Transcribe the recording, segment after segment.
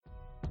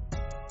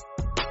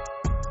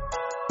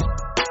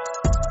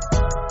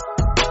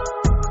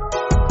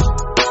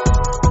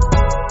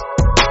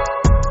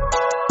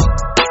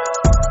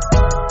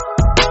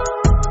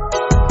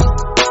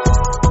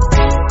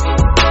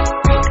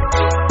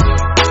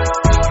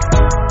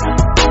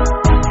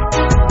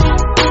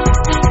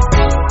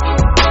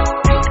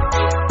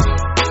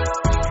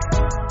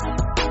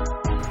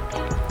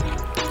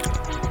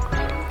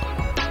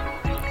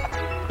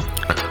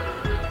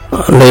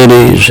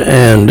Ladies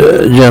and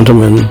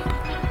gentlemen,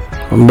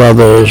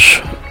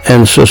 brothers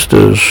and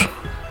sisters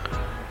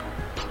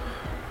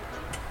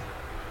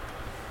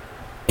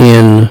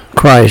in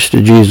Christ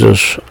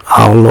Jesus,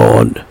 our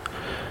Lord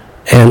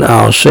and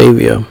our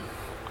Savior,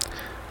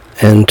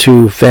 and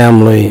to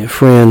family,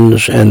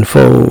 friends, and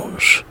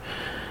foes,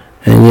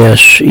 and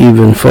yes,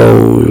 even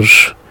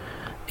foes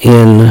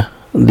in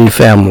the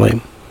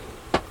family.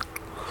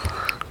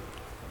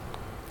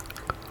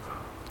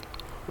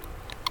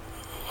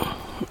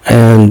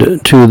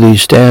 And to the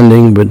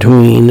standing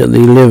between the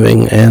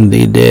living and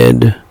the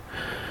dead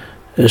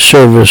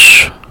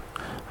service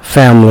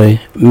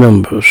family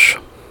members.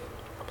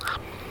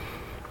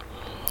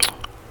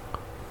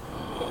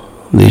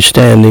 The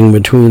standing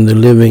between the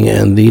living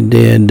and the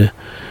dead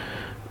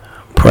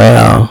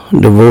prayer,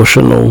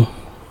 devotional,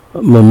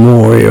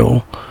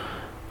 memorial,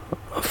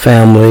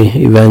 family,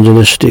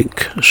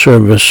 evangelistic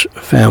service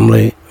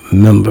family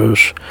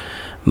members,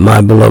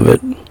 my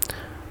beloved.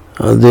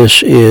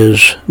 This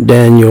is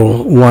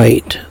Daniel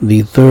Whyte,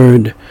 the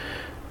third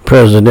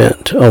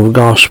president of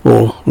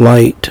Gospel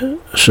Light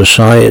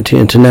Society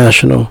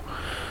International,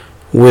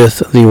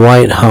 with the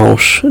White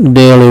House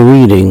daily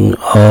reading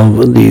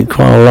of the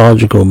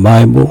Chronological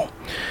Bible,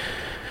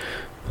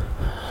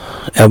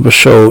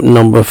 episode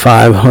number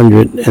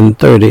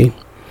 530,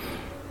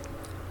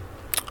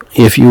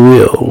 if you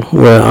will,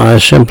 where I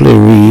simply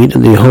read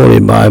the Holy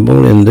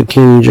Bible in the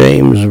King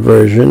James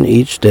Version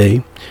each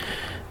day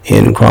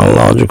in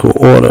chronological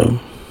order.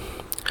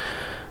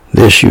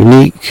 This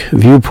unique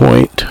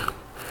viewpoint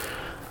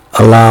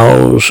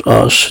allows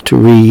us to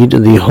read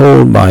the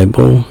whole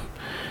Bible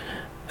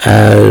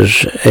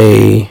as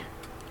a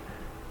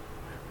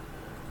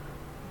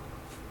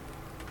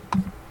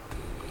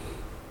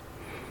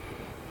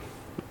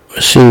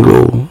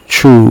single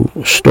true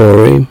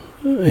story,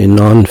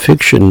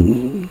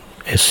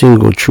 a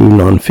single true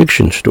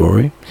non-fiction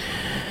story,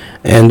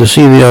 and to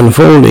see the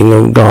unfolding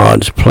of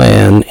God's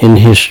plan in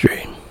history.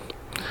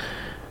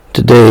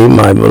 Today,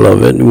 my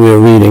beloved, we are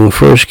reading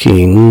 1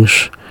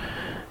 Kings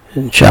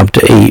chapter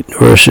 8,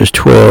 verses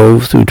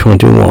 12 through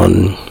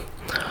 21.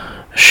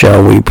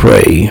 Shall we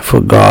pray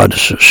for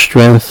God's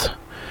strength,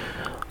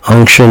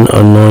 unction,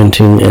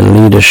 anointing,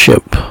 and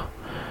leadership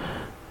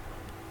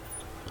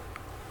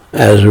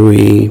as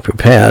we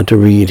prepare to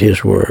read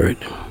His Word?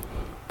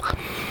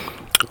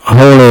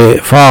 Holy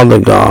Father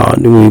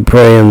God, we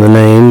pray in the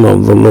name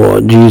of the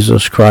Lord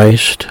Jesus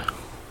Christ.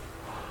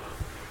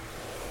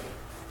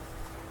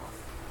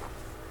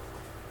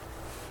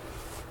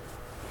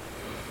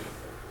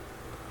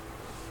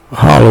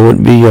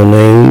 Hallowed be your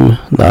name,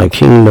 thy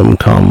kingdom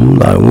come,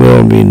 thy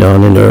will be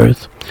done in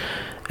earth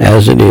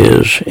as it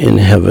is in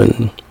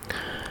heaven.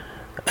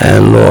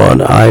 And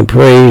Lord, I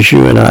praise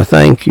you and I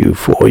thank you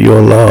for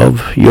your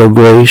love, your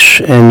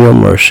grace, and your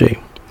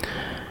mercy.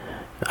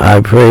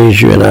 I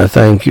praise you and I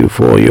thank you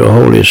for your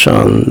Holy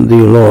Son, the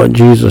Lord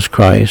Jesus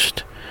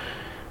Christ,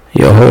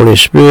 your Holy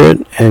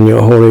Spirit, and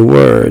your Holy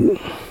Word,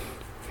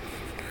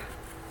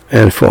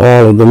 and for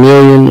all of the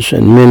millions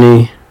and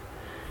many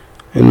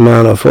and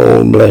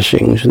manifold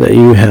blessings that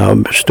you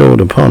have bestowed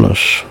upon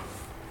us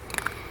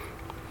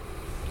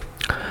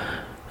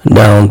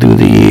down through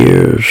the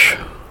years.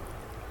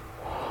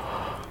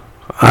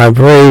 I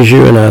praise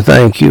you and I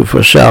thank you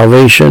for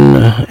salvation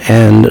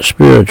and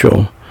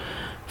spiritual,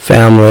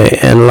 family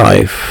and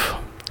life,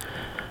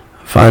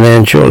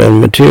 financial and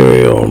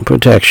material,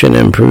 protection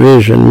and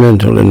provision,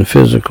 mental and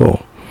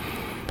physical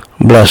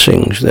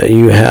blessings that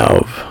you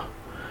have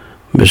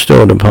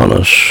bestowed upon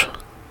us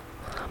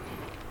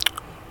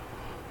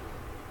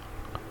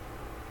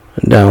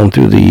down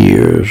through the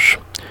years.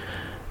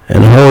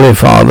 And Holy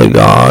Father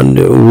God,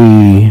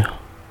 we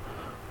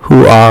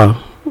who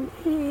are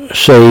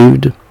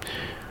saved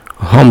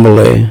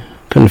humbly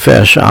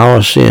confess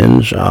our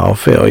sins, our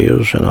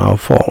failures, and our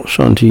faults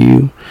unto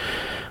you.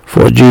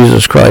 For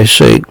Jesus Christ's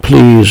sake,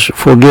 please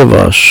forgive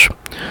us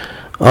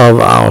of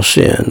our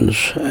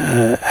sins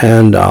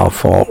and our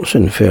faults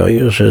and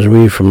failures as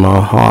we from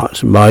our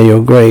hearts, by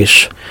your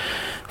grace,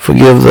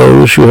 forgive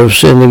those who have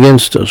sinned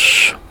against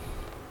us.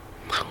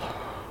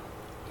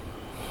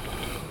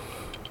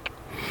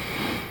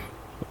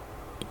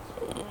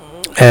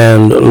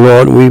 And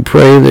Lord, we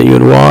pray that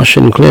you'd wash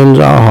and cleanse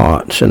our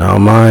hearts and our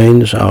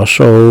minds, our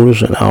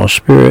souls, and our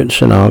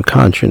spirits, and our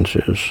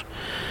consciences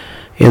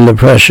in the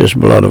precious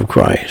blood of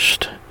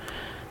Christ.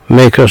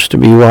 Make us to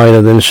be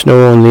whiter than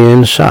snow on the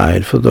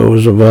inside for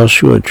those of us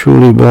who are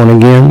truly born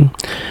again.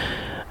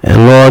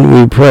 And Lord,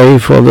 we pray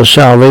for the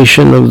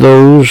salvation of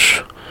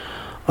those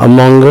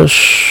among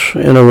us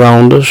and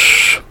around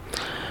us,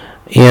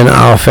 in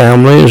our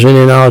families and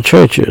in our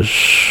churches,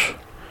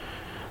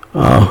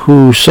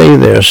 who say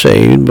they're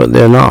saved, but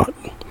they're not.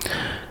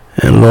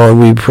 And Lord,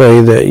 we pray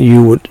that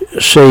you would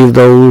save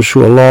those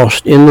who are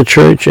lost in the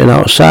church and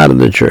outside of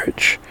the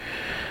church.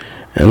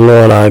 And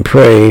Lord, I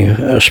pray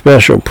a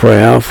special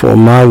prayer for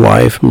my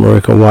wife,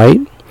 Marika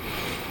Whyte,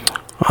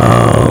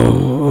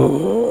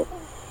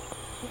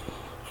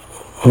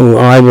 who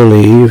I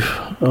believe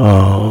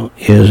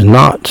is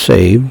not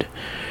saved.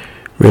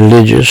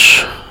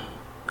 did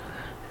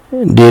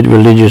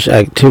religious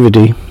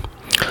activity,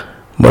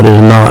 but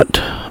is not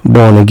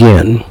born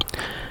again.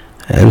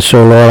 And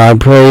so, Lord, I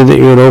pray that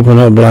you would open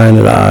her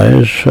blinded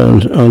eyes,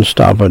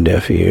 unstop her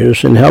deaf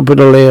ears, and help her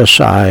to lay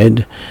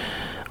aside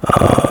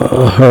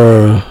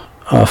her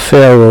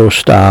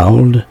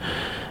Pharaoh-styled,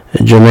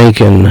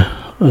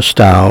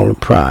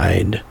 Jamaican-styled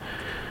pride,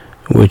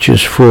 which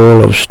is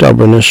full of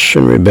stubbornness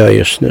and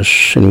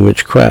rebelliousness and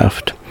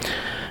witchcraft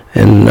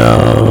and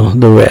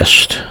the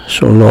rest.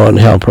 So, Lord,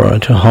 help her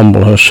to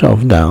humble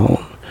herself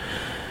down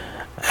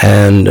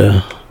and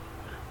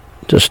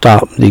to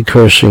stop the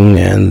cursing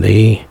and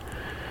the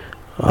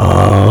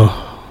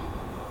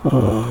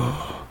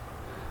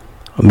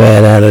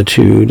bad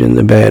attitude and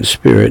the bad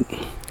spirit,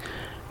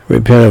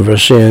 repent of her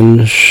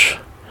sins,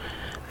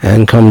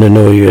 and come to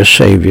know you as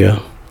Savior,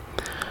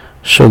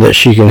 so that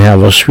she can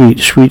have a sweet,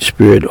 sweet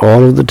spirit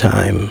all of the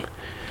time,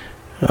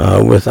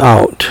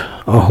 without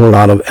a whole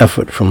lot of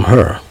effort from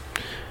her,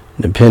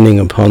 depending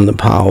upon the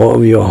power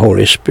of your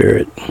Holy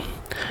Spirit.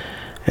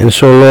 And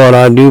so, Lord,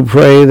 I do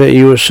pray that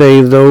you will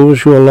save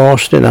those who are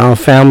lost in our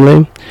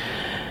family.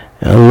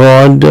 And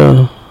Lord,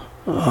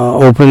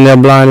 open their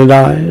blinded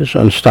eyes,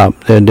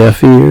 unstop their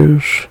deaf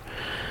ears,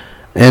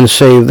 and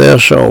save their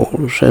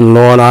souls. And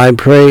Lord, I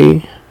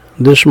pray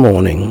this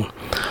morning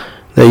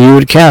that you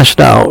would cast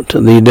out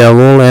the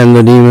devil and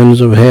the demons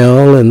of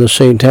hell and the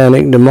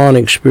satanic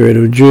demonic spirit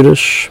of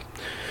Judas,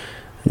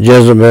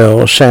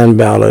 Jezebel,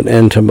 Sanballat,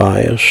 and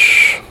Tobias.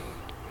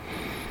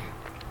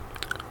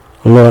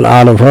 Lord,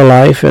 out of her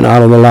life and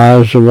out of the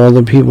lives of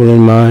other people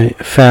in my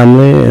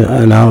family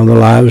and out of the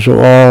lives of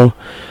all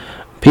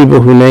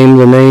people who name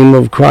the name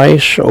of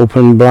Christ,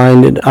 open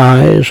blinded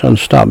eyes,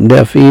 unstop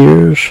deaf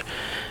ears,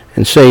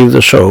 and save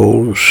the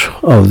souls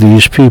of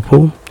these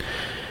people.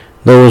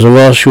 Those of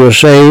us who are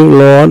saved,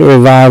 Lord,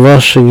 revive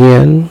us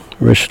again,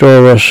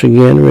 restore us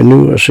again,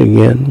 renew us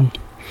again.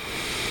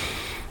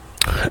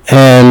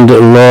 And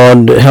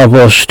Lord, help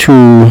us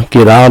to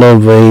get out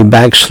of a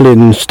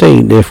backslidden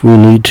state if we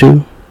need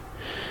to.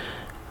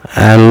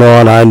 And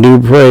Lord, I do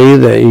pray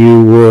that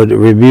you would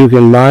rebuke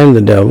and bind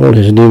the devil,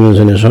 his demons,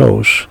 and his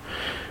hosts.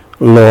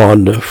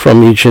 Lord,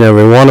 from each and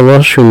every one of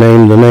us who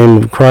name the name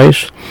of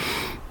Christ,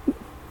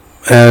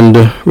 and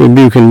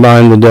rebuke and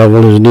bind the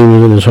devil, his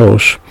demons, and his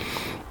hosts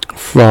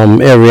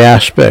from every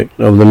aspect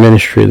of the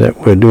ministry that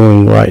we're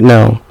doing right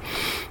now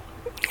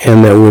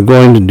and that we're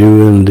going to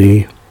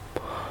do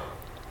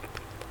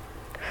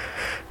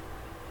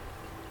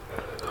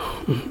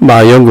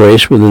by your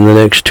grace within the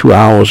next 2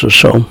 hours or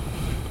so.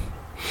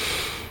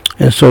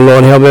 And so,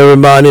 Lord, help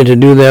everybody to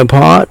do their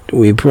part.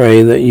 We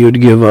pray that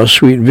you'd give us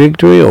sweet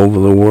victory over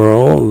the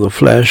world, the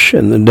flesh,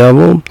 and the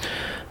devil.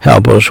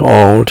 Help us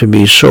all to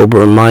be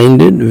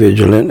sober-minded,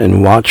 vigilant,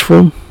 and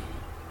watchful.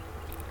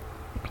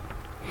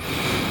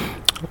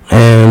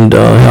 And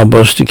help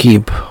us to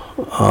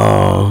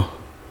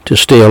to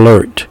stay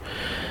alert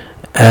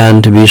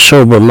and to be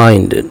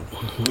sober-minded.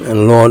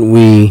 And Lord,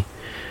 we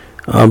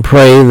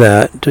pray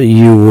that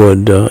you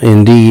would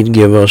indeed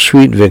give us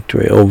sweet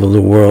victory over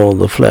the world,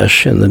 the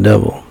flesh, and the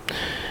devil.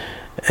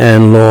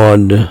 And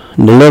Lord,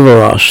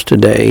 deliver us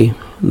today,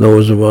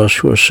 those of us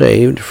who are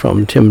saved,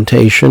 from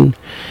temptation,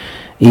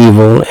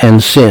 evil,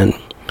 and sin.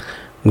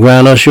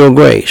 Grant us your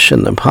grace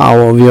and the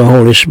power of your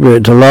Holy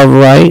Spirit to love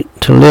right,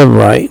 to live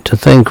right, to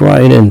think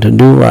right, and to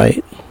do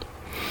right,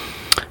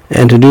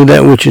 and to do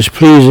that which is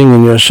pleasing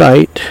in your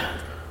sight.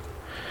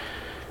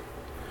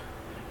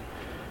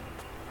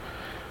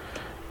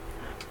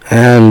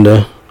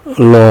 And,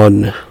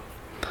 Lord,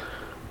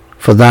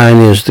 for thine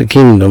is the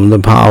kingdom, the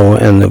power,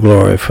 and the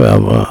glory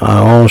forever. I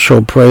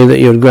also pray that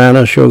you would grant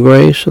us your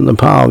grace and the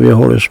power of your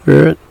Holy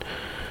Spirit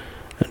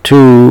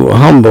to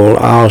humble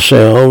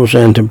ourselves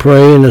and to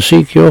pray and to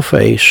seek your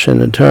face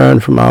and to turn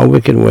from our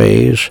wicked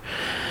ways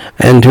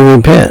and to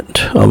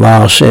repent of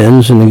our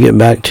sins and to get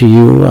back to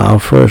you, our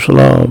first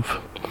love.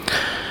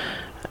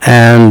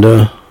 And,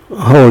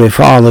 Holy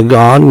Father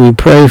God, we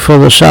pray for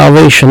the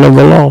salvation of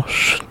the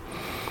lost,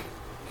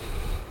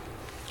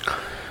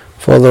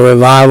 for the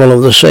revival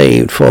of the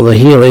saved, for the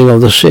healing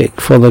of the sick,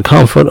 for the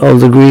comfort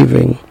of the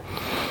grieving.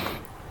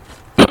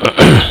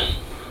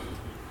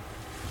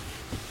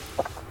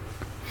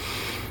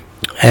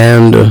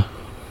 And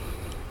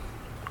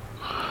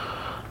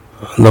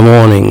the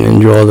morning,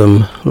 enjoy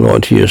them,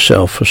 Lord, to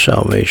yourself for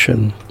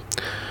salvation.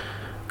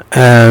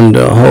 And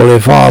Holy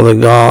Father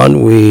God,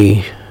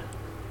 we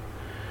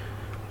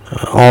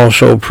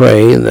also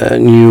pray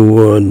that you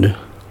would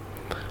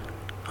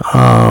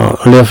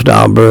lift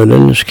our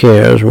burdens,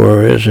 cares,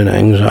 worries, and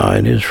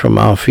anxieties from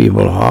our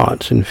feeble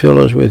hearts and fill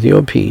us with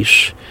your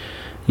peace,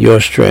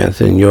 your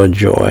strength, and your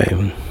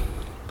joy.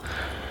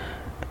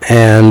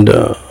 And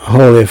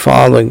Holy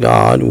Father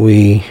God,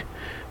 we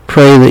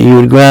pray that you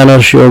would grant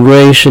us your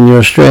grace and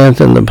your strength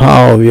and the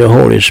power of your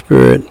Holy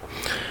Spirit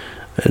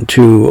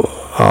to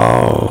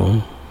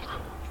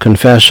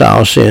confess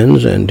our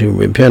sins and to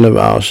repent of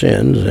our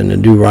sins and to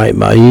do right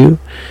by you.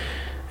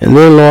 And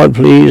then, Lord,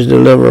 please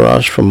deliver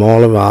us from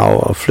all of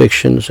our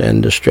afflictions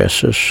and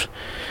distresses.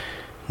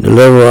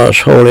 Deliver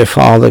us, Holy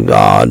Father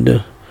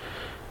God,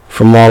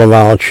 from all of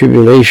our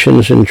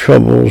tribulations and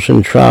troubles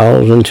and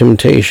trials and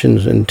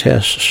temptations and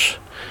tests.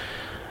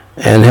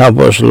 And help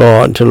us,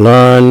 Lord, to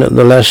learn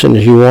the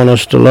lessons you want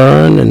us to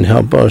learn, and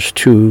help us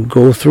to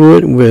go through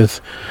it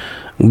with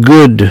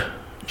good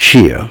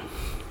cheer.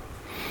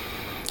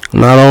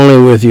 Not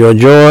only with your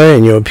joy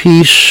and your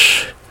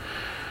peace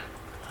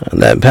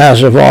that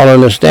passeth all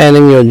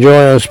understanding, your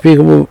joy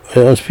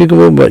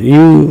unspeakable, but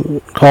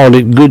you called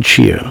it good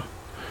cheer.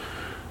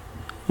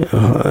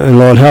 And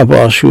Lord, help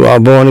us who are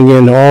born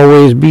again to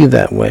always be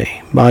that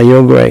way, by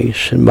your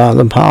grace and by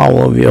the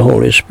power of your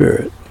Holy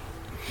Spirit.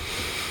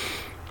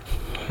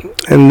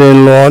 And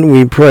then, Lord,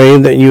 we pray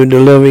that you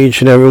deliver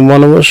each and every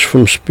one of us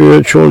from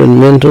spiritual and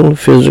mental,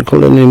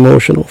 physical and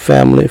emotional,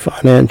 family,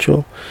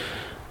 financial,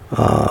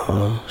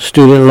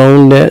 student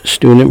loan debt,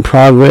 student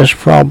progress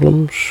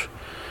problems.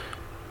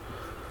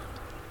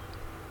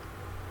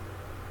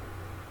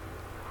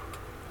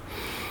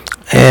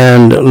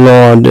 And,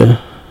 Lord,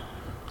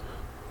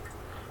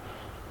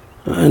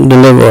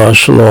 deliver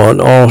us,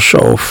 Lord,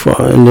 also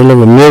and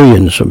deliver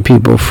millions of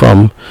people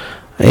from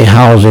a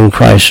housing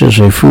crisis,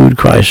 a food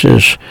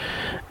crisis,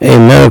 a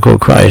medical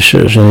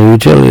crisis, and a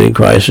utility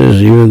crisis,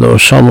 even though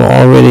some are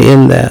already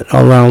in that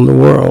around the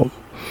world.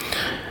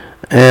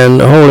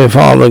 And Holy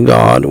Father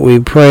God, we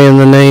pray in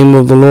the name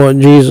of the Lord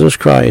Jesus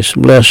Christ,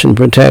 bless and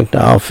protect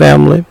our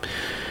family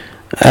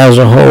as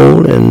a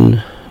whole,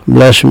 and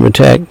bless and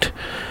protect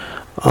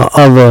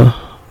other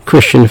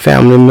Christian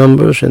family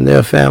members and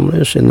their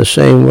families in the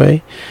same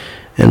way,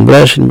 and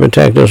bless and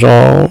protect us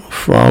all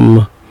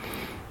from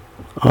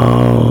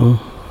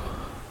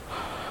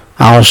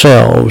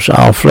ourselves,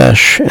 our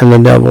flesh, and the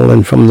devil,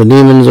 and from the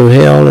demons of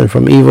hell, and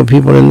from evil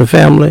people in the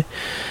family,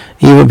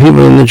 evil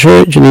people in the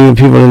church, and evil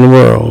people in the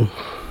world.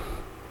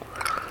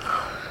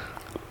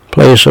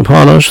 Place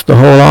upon us the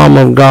whole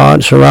armor of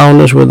God.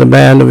 Surround us with the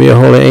band of your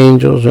holy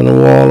angels and a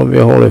wall of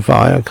your holy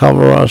fire.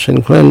 Cover us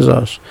and cleanse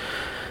us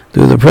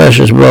through the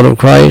precious blood of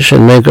Christ,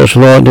 and make us,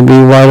 Lord, to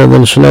be whiter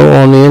than snow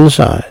on the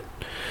inside.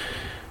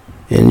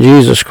 In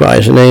Jesus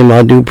Christ's name,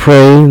 I do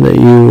pray that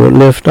you would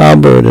lift our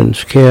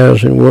burdens,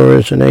 cares, and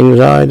worries, and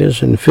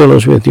anxieties, and fill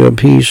us with your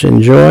peace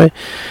and joy,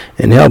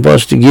 and help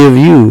us to give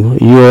you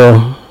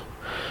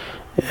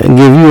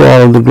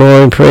all of the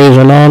glory, praise,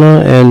 and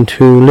honor, and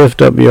to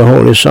lift up your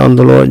Holy Son,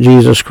 the Lord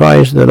Jesus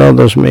Christ, that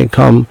others may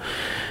come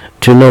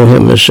to know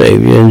him as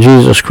Savior. In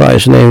Jesus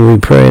Christ's name we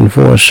pray and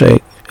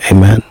forsake.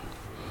 Amen.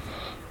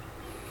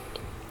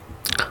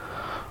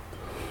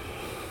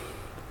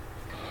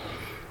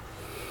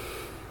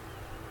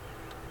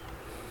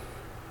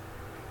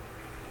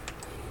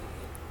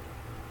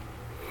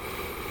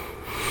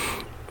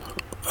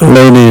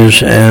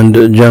 Ladies and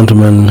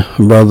gentlemen,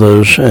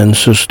 brothers and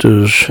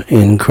sisters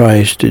in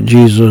Christ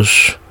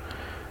Jesus,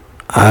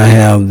 I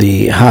have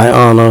the high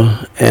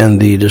honor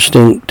and the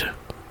distinct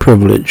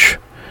privilege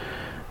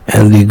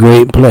and the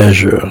great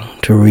pleasure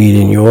to read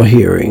in your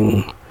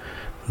hearing,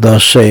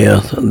 Thus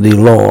saith the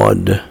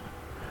Lord,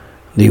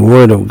 the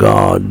Word of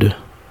God,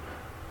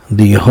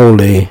 the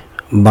Holy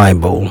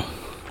Bible.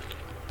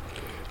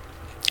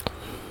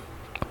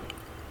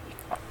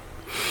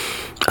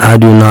 I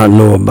do not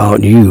know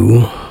about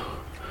you,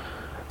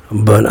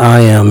 but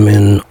I am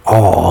in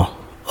awe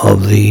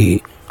of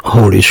the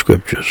Holy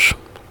Scriptures.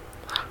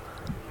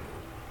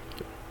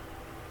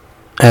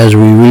 As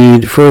we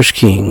read 1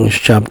 Kings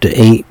chapter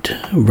 8,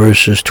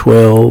 verses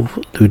 12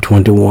 through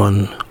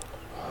 21.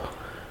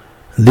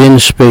 Then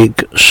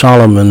spake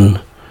Solomon,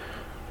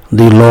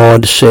 the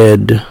Lord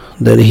said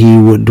that he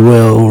would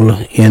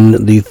dwell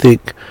in the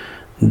thick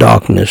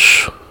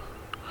darkness.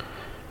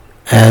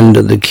 And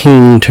the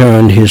king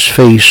turned his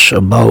face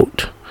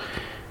about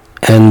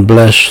and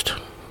blessed.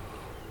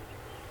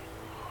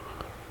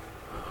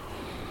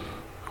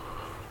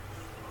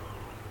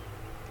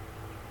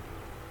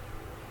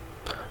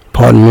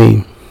 Pardon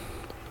me.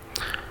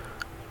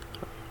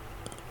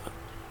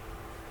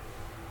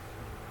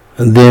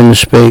 Then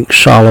spake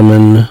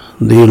Solomon,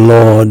 the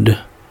Lord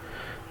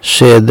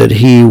said that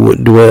he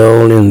would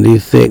dwell in the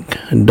thick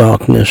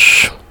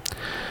darkness.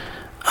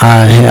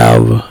 I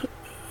have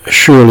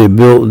surely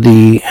built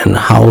thee an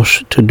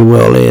house to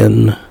dwell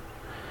in,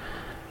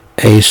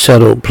 a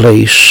settled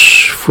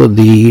place for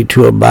thee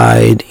to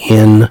abide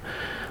in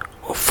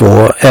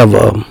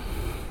forever.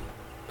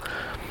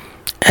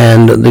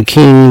 And the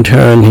king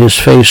turned his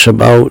face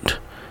about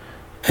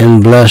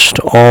and blessed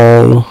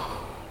all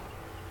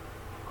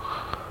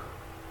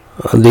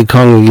the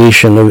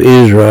congregation of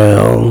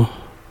Israel.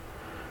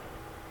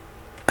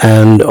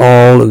 And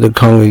all the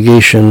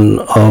congregation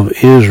of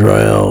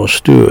Israel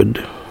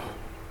stood.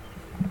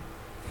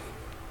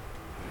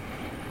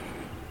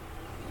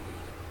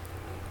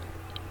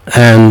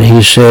 And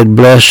he said,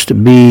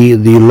 Blessed be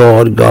the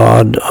Lord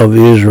God of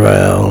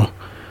Israel,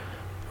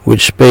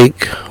 which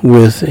spake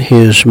with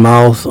his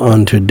mouth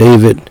unto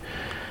David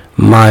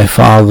my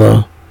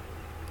father,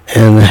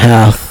 and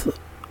hath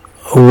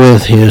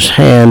with his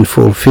hand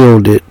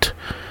fulfilled it,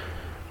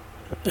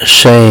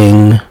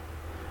 saying,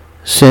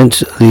 since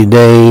the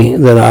day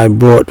that I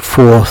brought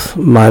forth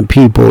my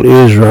people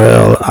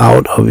Israel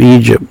out of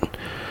Egypt.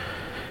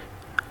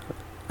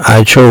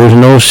 I chose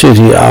no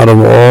city out of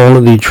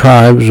all the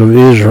tribes of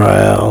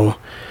Israel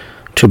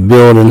to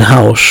build an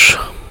house,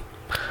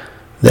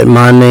 that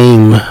my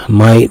name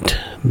might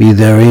be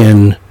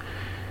therein.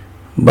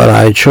 But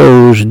I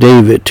chose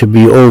David to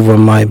be over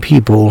my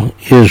people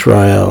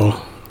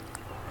Israel.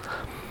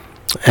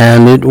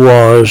 And it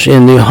was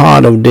in the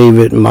heart of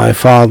David my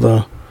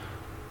father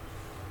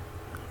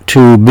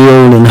to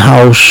build an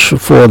house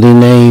for the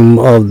name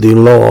of the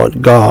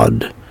Lord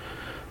God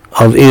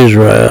of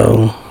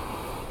Israel.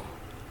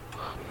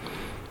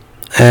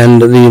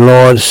 And the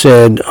Lord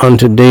said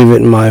unto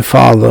David my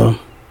father,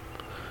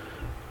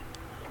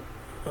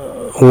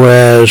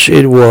 whereas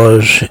it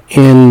was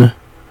in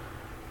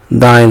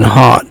thine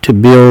heart to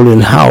build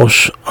an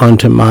house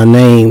unto my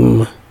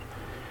name,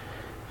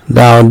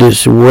 thou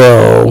didst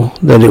well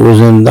that it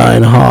was in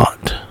thine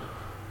heart.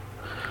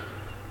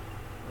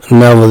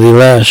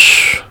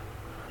 Nevertheless,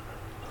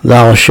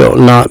 thou shalt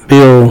not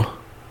build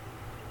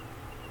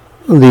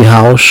the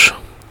house,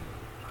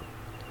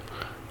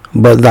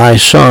 but thy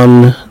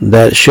son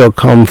that shall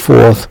come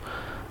forth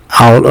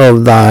out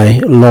of thy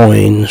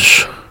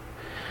loins,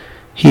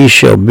 he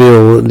shall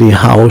build the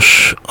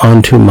house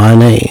unto my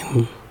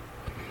name.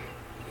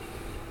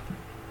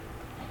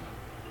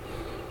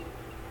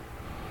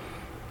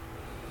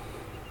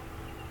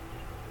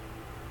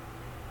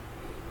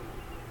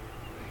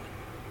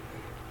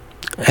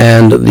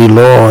 And the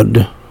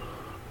Lord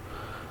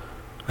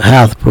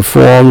hath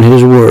performed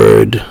his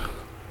word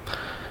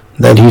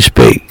that he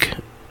spake,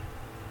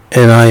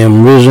 and I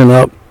am risen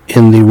up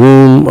in the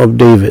room of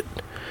David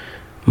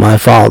my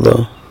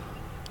father,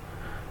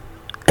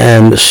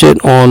 and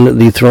sit on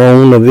the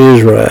throne of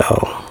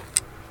Israel.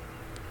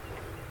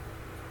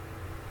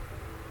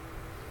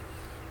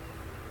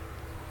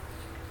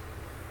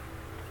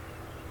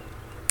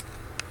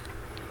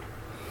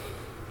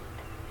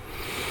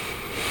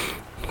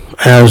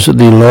 As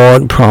the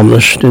Lord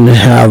promised, and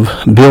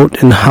have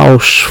built an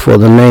house for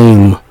the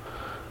name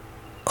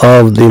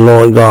of the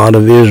Lord God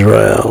of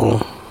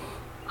Israel.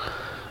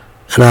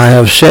 And I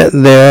have set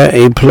there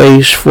a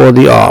place for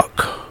the ark,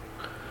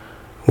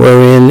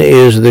 wherein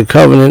is the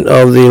covenant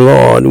of the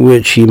Lord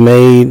which he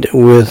made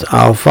with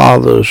our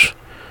fathers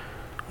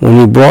when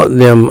he brought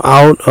them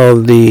out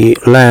of the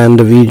land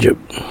of Egypt.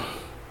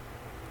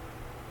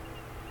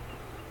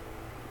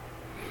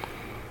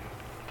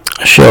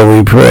 Shall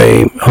we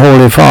pray?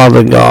 Holy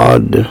Father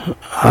God,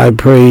 I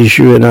praise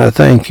you and I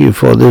thank you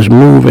for this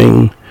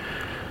moving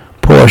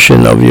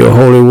portion of your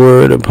holy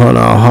word upon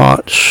our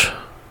hearts.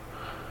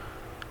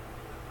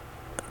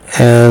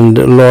 And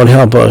Lord,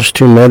 help us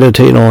to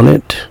meditate on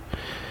it,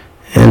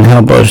 and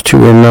help us to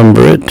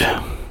remember it,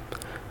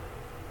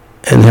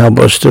 and help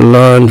us to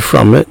learn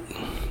from it,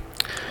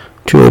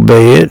 to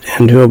obey it,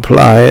 and to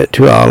apply it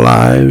to our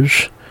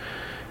lives.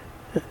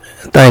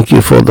 Thank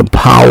you for the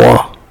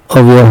power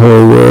of your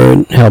holy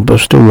word. Help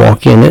us to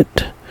walk in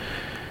it,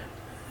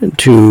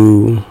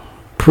 to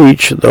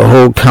preach the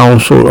whole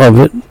counsel of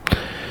it,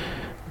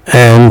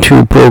 and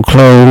to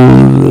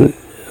proclaim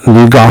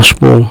the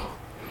gospel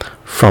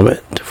from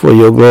it. For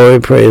your glory,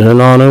 praise, and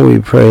honor, we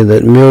pray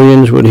that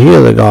millions would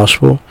hear the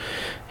gospel,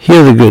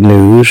 hear the good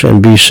news,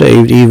 and be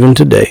saved even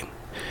today,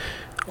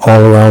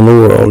 all around the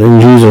world. In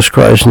Jesus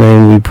Christ's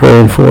name we pray,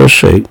 and for his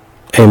sake,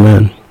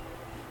 amen.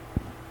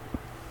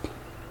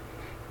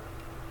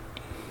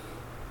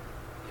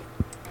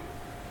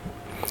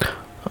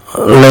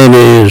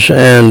 Ladies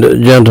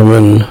and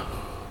gentlemen,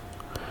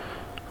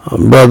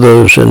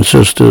 brothers and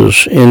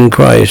sisters in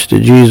Christ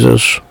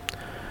Jesus,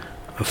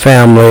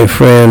 family,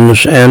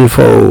 friends, and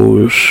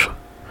foes,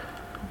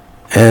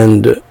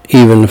 and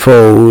even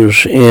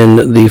foes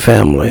in the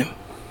family,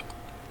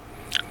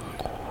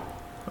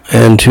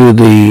 and to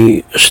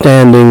the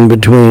standing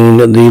between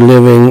the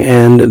living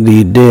and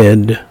the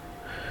dead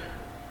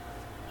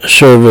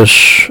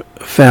service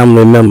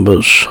family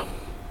members.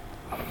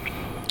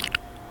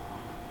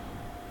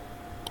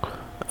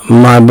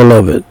 My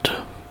beloved,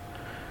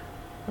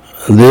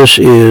 this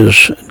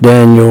is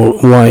Daniel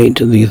Whyte,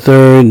 the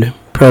third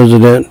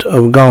president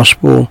of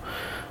Gospel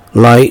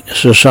Light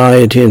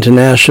Society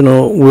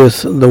International,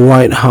 with the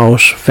White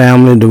House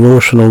Family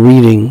Devotional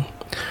reading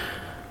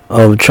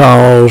of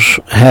Charles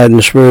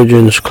Haddon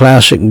Spurgeon's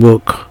classic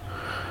book,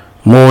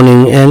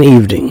 Morning and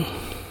Evening.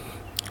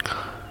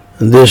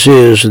 This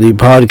is the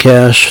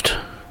podcast,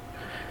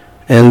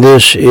 and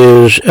this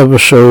is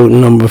episode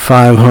number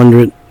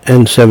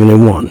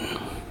 571.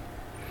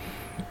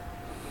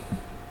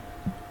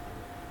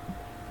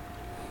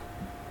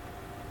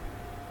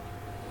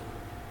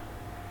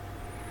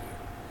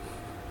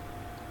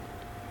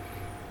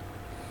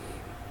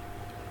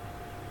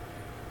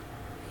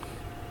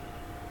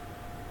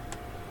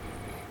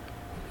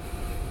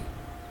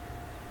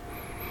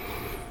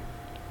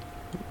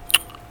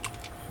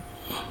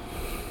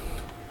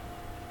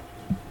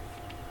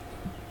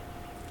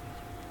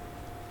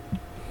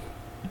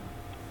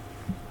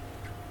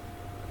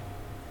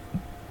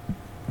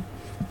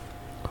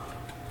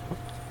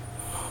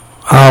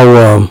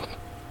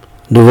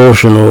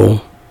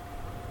 devotional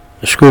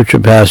scripture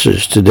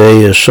passage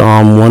today is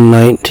Psalm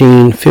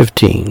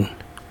 119:15.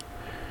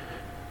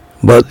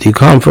 But the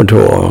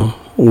Comforter,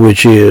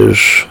 which is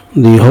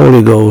the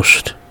Holy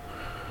Ghost,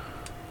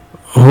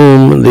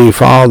 whom the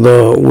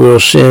Father will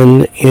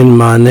send in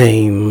my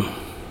name,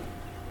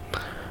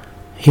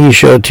 he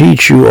shall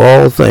teach you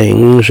all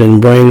things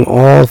and bring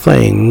all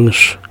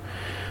things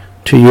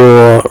to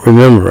your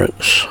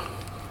remembrance,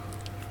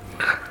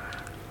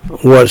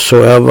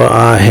 whatsoever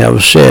I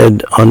have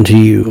said unto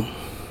you.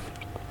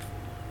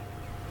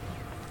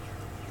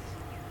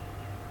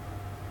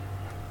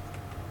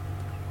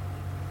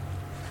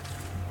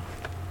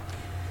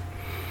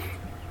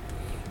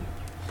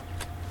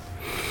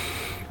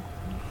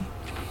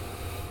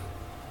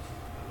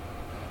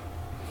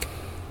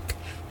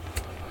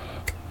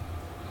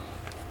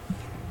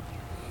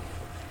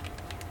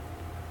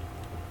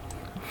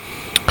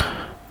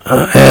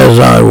 As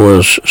I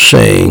was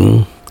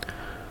saying,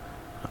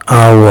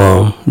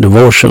 our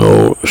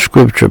devotional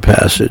scripture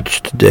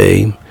passage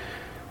today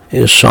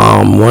is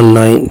Psalm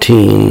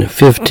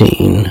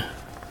 119:15,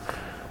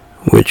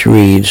 which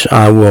reads,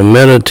 I will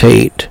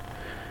meditate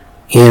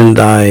in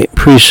thy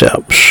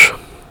precepts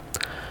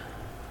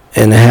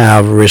and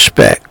have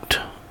respect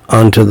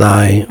unto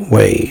thy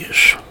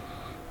ways.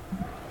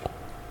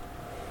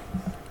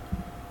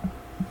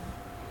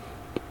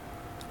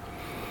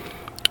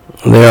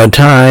 There are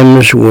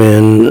times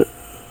when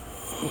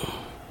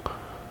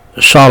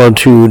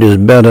solitude is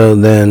better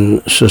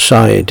than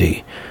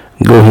society.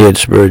 Go ahead,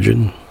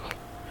 Spurgeon.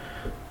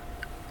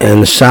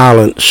 And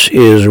silence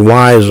is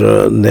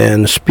wiser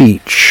than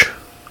speech.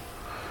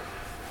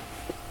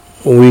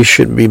 We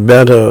should be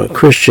better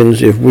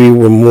Christians if we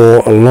were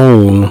more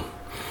alone.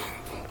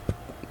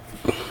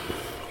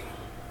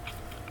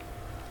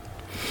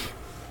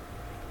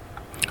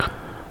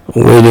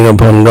 Waiting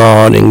upon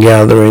God and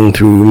gathering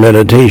through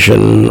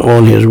meditation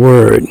on His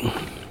Word.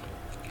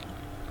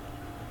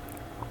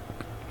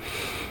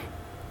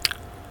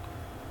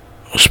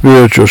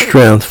 Spiritual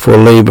strength for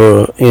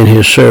labor in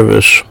His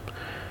service.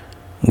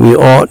 We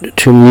ought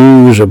to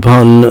muse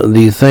upon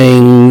the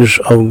things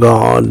of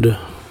God,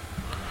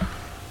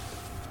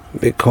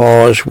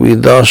 because we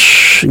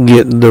thus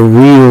get the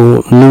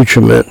real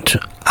nutriment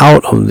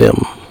out of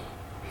them.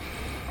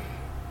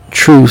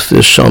 Truth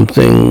is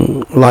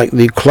something like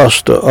the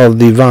cluster of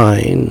the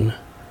vine.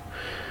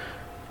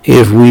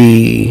 If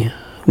we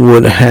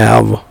would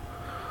have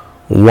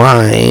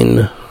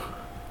wine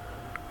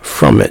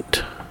from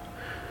it,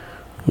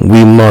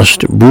 we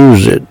must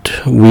bruise it.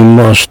 We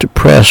must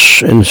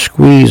press and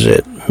squeeze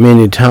it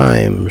many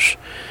times.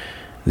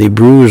 The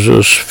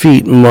bruiser's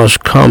feet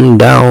must come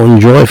down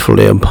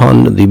joyfully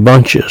upon the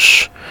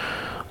bunches,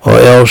 or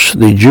else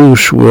the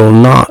juice will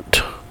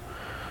not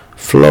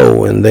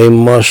flow, and they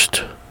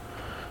must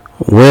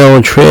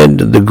well tread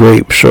the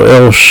grapes, or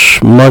else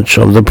much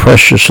of the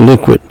precious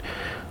liquid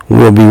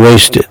will be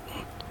wasted.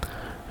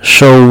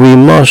 So we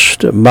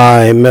must,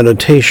 by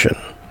meditation,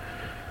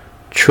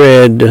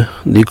 tread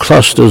the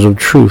clusters of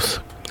truth,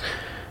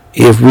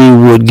 if we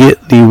would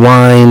get the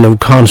wine of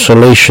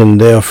consolation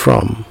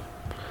therefrom.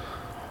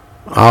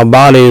 Our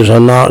bodies are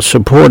not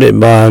supported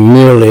by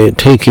merely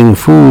taking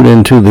food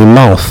into the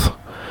mouth,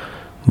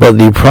 but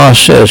the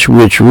process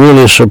which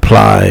really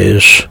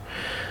supplies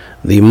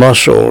the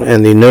muscle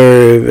and the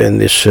nerve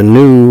and the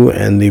sinew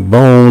and the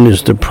bone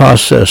is the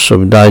process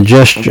of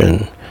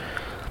digestion.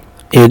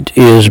 It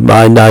is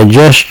by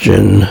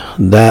digestion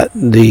that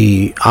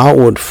the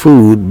outward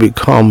food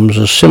becomes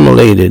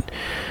assimilated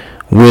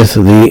with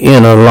the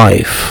inner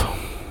life.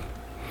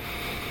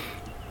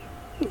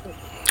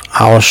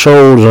 Our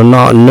souls are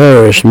not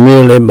nourished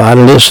merely by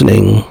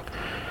listening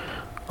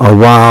a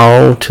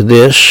while to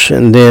this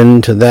and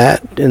then to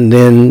that and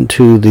then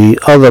to the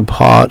other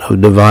part of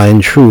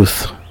divine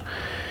truth.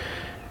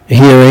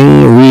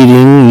 Hearing,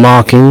 reading,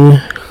 mocking,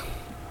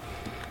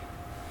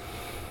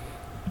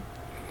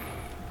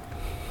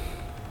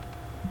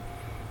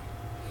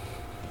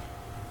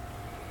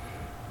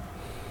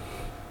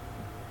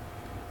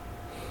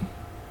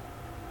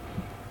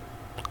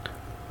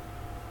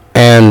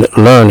 and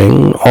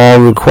learning all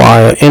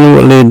require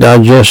inwardly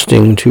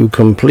digesting to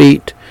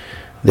complete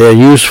their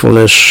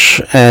usefulness,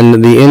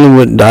 and the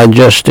inward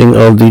digesting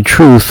of the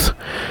truth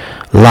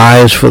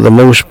lies for the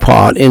most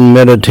part in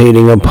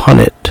meditating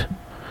upon it.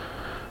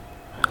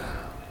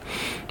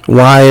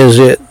 Why is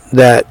it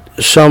that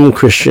some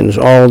Christians,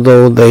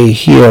 although they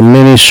hear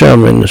many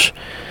sermons,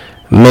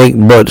 make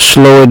but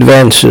slow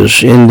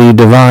advances in the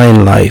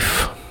divine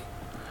life?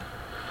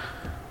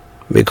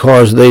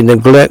 Because they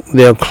neglect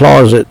their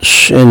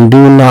closets and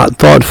do not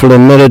thoughtfully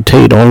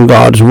meditate on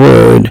God's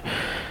Word.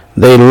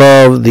 They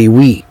love the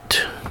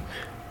wheat,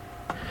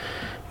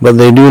 but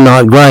they do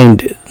not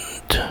grind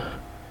it.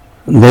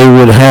 They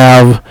would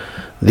have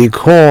the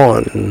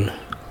corn,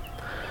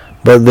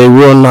 but they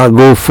will not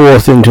go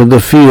forth into the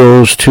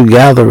fields to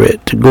gather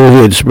it. Go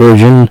ahead,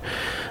 Spurgeon.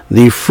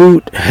 The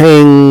fruit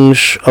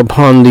hangs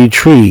upon the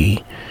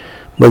tree,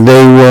 but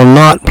they will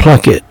not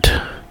pluck it.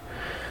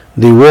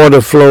 The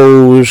water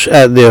flows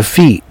at their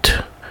feet,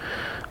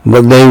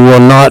 but they will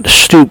not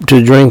stoop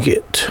to drink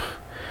it.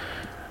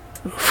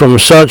 From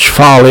such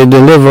folly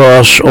deliver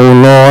us, O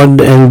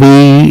Lord, and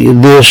be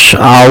this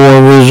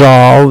our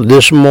resolve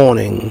this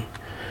morning.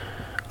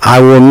 I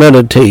will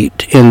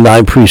meditate in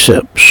thy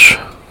precepts.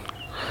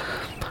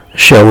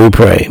 Shall we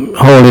pray?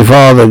 Holy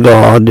Father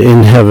God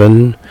in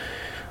heaven,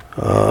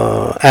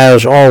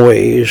 as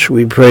always,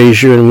 we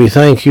praise you and we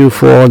thank you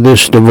for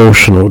this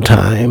devotional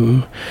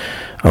time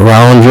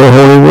around your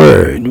holy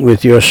word.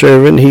 With your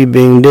servant, he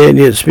being dead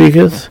yet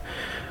speaketh,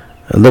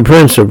 the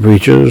Prince of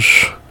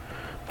Preachers,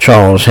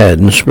 Charles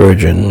Haddon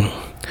Spurgeon.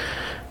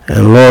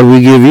 And Lord,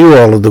 we give you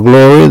all of the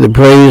glory, the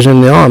praise,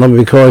 and the honor,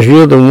 because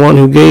you're the one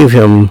who gave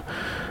him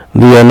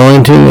the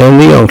anointing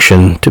and the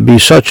unction to be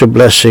such a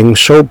blessing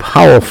so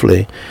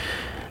powerfully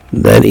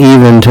that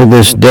even to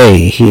this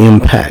day he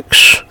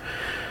impacts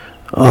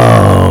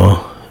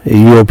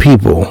your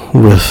people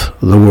with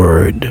the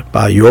word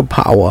by your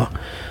power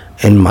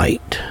and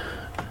might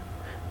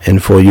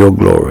and for your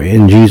glory.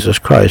 In Jesus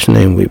Christ's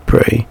name we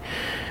pray.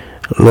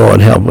 Lord,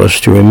 help us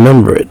to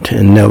remember it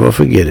and never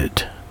forget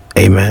it.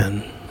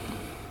 Amen.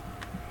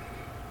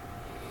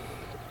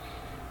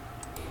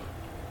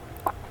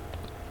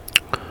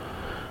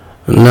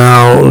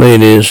 Now,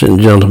 ladies and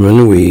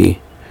gentlemen, we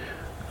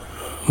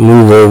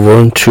move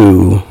over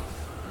to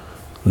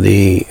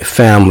the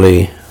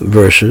family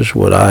verses,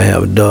 what I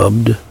have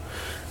dubbed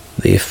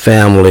the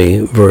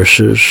family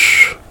verses,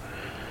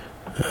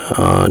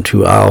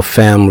 to our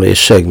family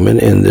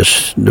segment in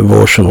this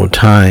devotional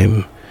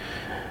time.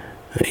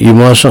 You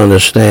must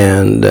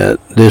understand that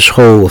this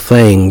whole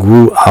thing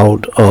grew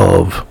out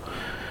of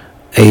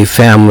a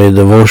family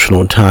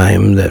devotional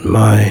time that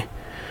my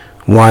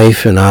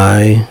wife and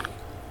I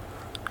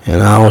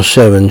and our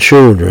 7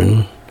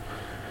 children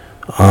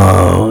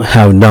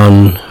have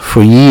done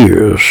for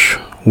years,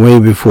 way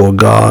before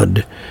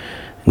God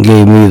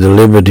gave me the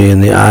liberty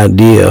and the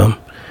idea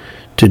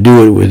to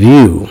do it with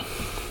you.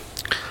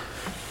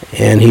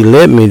 And he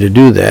led me to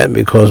do that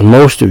because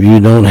most of you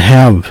don't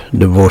have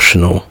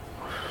devotional,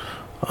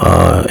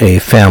 a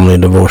family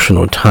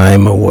devotional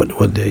time, or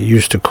what they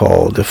used to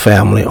call the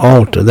family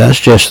altar. That's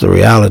just the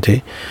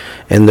reality,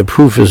 and the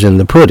proof is in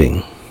the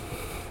pudding.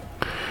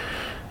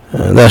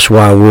 That's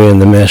why we're in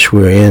the mess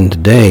we're in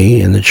today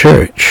in the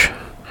church.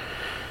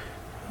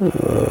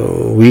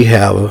 We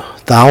have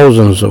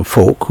thousands of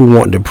folk who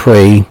want to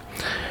pray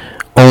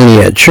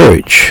only at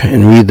church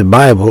and read the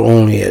Bible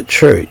only at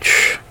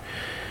church.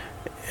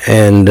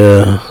 And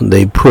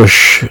they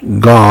push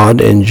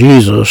God and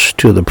Jesus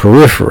to the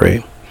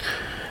periphery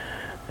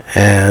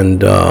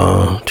and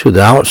to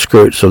the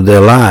outskirts of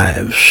their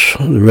lives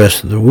the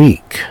rest of the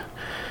week,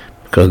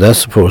 because that's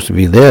supposed to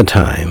be their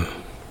time.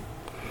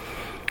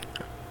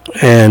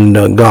 And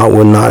God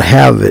will not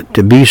have it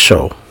to be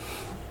so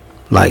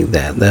like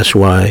that. That's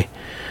why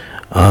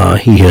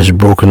he has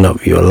broken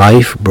up your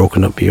life,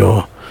 broken up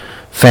your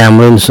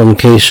family in some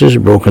cases,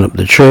 broken up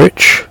the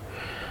church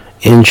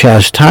in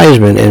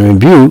chastisement and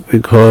rebuke,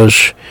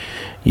 because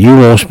you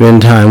won't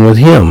spend time with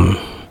him.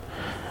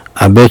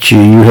 I bet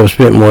you have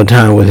spent more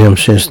time with him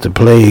since the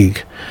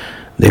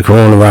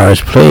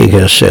coronavirus plague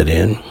has set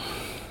in.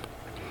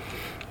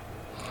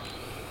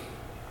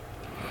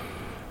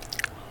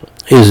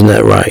 Isn't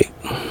that right?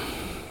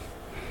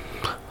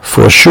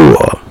 For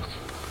sure.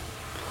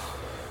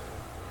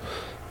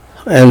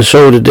 And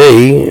so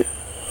today,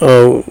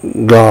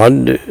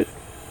 God,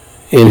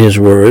 in his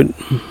word,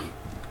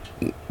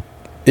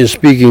 is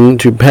speaking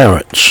to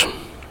parents,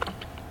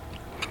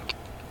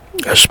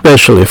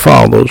 especially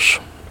fathers.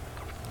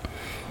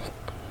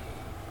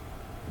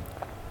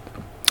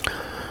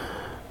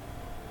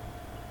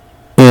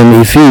 In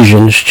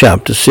Ephesians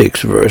chapter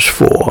 6, verse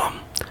 4.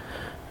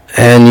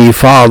 And ye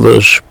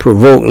fathers,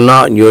 provoke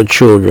not your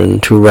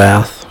children to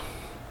wrath,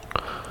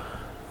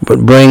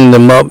 but bring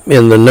them up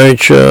in the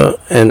nurture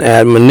and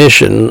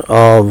admonition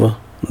of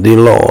the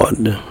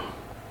Lord.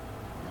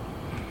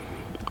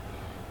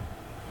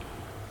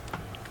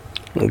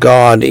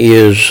 God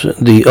is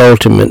the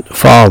ultimate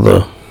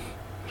Father,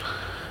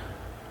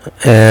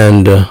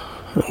 and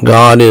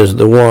God is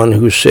the one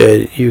who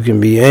said, you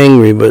can be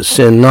angry, but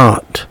sin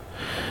not.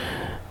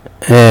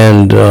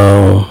 And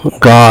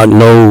God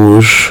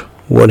knows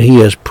what he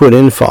has put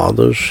in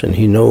fathers, and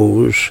he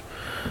knows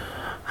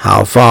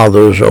how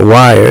fathers are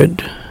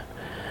wired,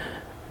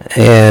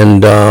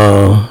 and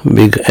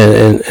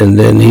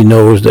then he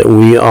knows that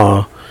we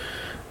are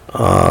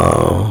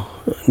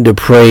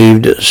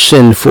depraved,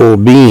 sinful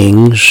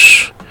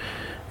beings.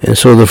 And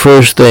so the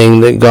first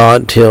thing that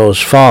God tells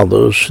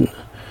fathers,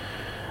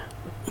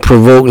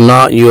 provoke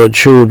not your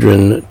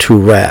children to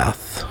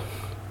wrath,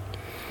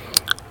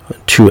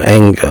 to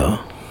anger.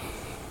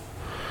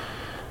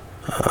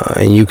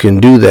 And you can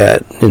do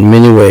that in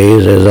many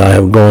ways, as I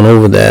have gone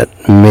over that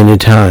many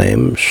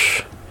times.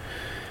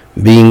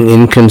 Being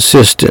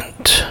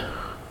inconsistent,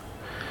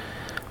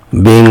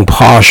 being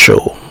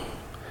partial,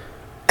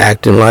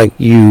 acting like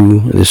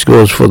you. This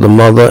goes for the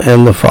mother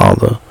and the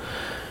father.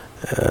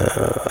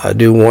 I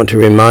do want to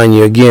remind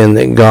you again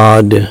that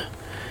God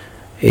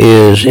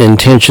is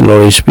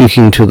intentionally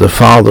speaking to the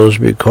fathers,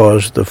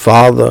 because the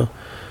father,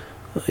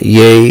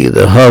 yea,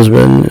 the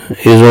husband,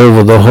 is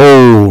over the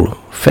whole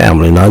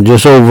family, not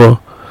just over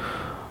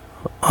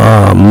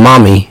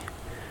mommy,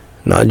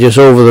 not just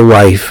over the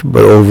wife,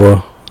 but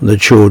over the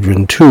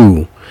children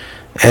too,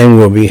 and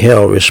will be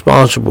held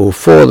responsible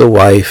for the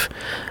wife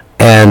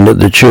and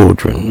the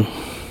children.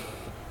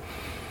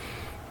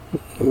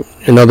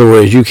 In other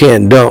words, you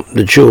can't dump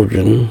the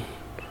children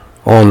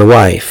on the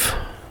wife.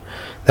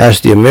 That's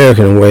the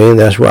American way.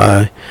 That's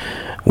why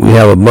we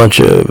have a bunch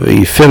of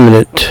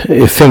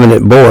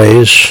effeminate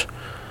boys,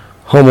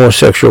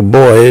 homosexual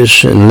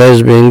boys, and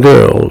lesbian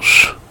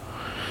girls.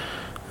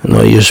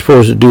 You're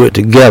supposed to do it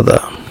together.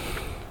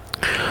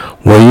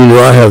 Well,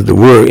 I have to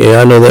work.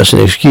 Yeah, I know that's an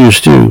excuse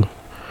too.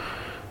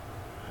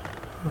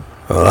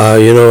 I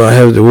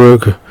have to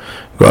work,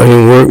 go out here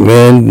and work,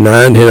 man,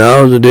 9-10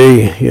 hours a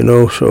day,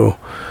 so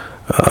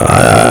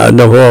I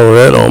dump all of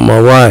that on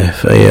my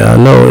wife. Yeah, I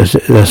know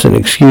that's an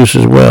excuse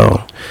as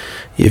well.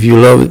 If you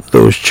love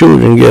those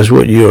children, guess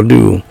what you'll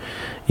do?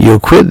 You'll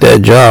quit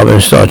that job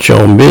and start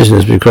your own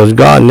business, because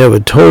God never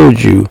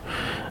told you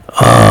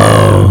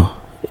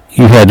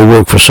you had to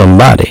work for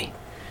somebody.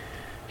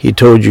 He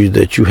told you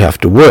that you have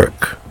to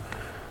work.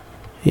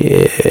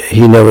 Yeah,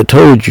 he never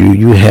told you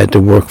you had to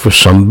work for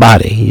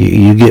somebody.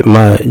 You get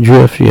my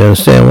drift? You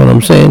understand what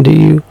I'm saying to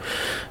you,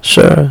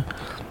 sir?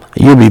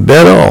 You'll be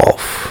better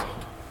off.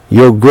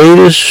 Your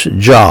greatest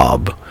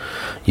job,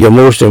 your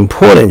most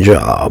important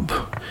job,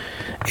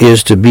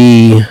 is to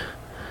be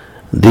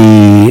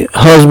the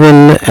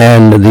husband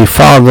and the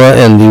father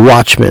and the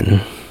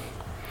watchman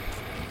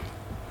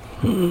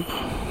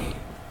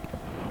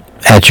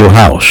at your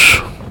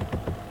house.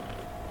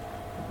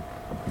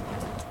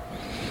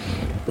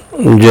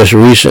 Just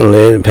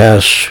recently, the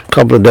past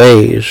couple of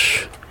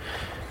days,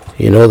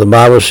 the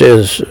Bible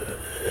says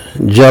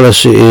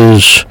jealousy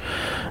is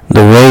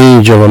the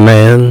rage of a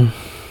man.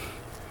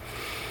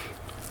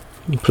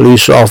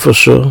 Police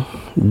officer,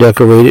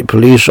 decorated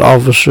police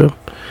officer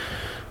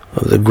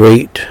of the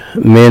great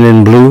Men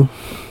in Blue,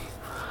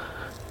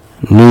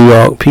 New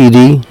York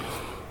PD,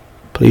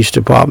 Police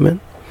Department.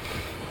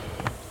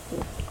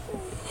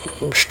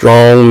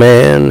 Strong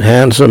man,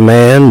 handsome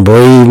man,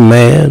 brave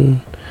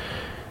man.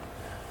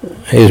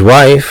 His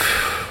wife,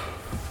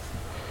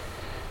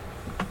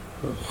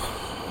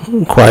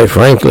 quite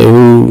frankly,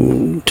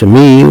 who to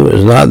me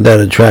was not that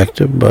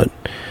attractive, but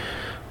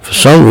for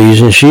some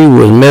reason she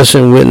was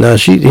messing with. Now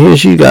she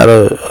got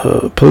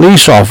a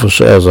police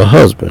officer as a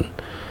husband.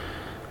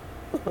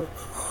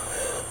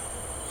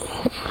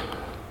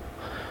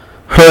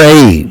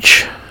 Her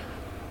age,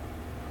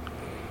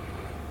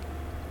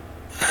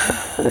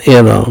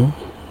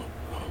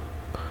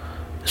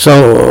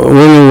 Some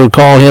women would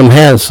call him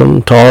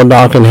handsome, tall,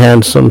 dark, and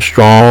handsome,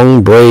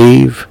 strong,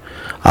 brave,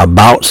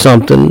 about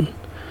something,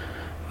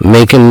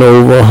 making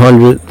over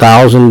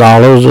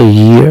 $100,000 a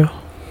year.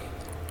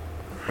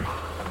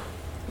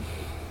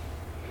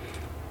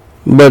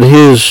 But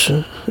his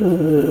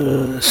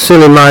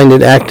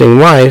silly-minded acting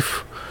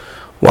wife,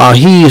 while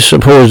he's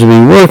supposed to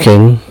be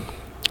working,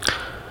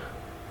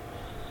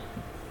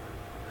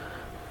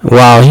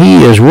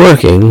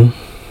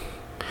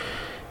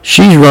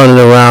 she's running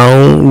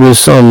around with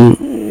some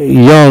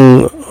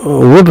young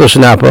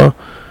whippersnapper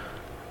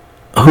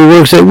who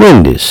works at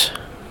Wendy's.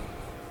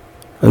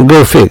 And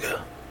go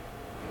figure.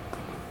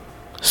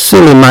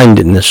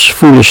 Silly-mindedness,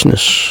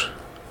 foolishness.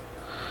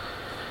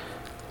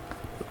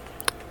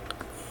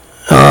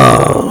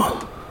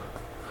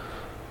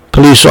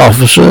 Police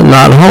officer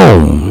not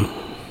home,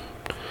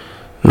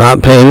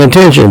 not paying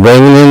attention,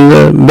 bringing in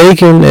the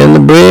bacon and the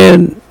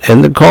bread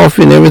and the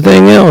coffee and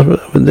everything else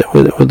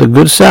with a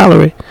good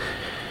salary.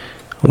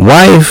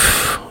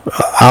 Wife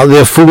out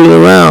there fooling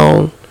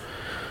around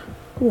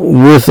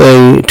with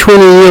a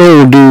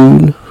 20-year-old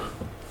dude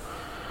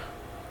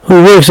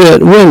who works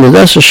at Wendy's.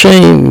 That's a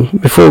shame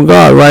before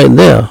God right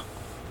there.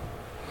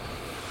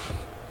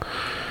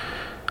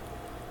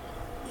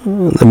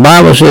 The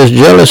Bible says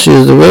jealousy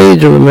is the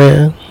rage of a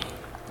man.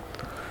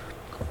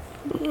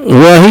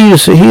 Well,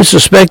 he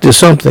suspected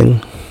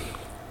something.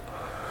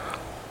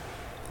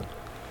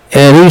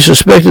 And he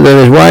suspected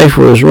that his wife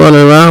was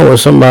running around with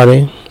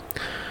somebody.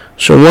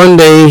 So one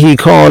day he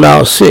called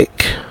out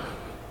sick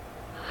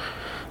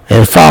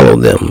and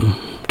followed them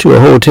to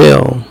a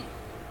hotel.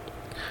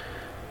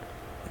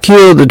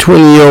 Killed the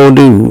 20-year-old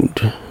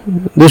dude.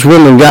 This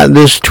woman got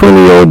this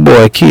 20-year-old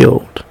boy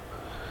killed.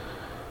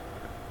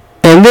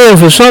 And then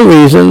for some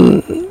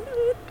reason,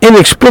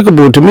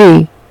 inexplicable to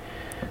me,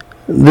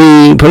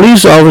 the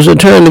police officer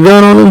turned the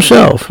gun on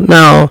himself.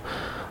 Now,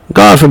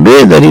 God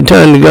forbid that he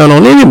turned the gun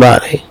on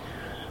anybody.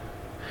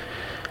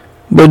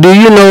 But do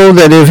you know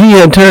that if he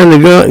had turned the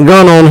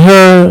gun on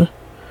her,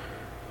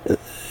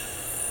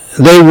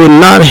 they would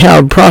not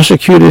have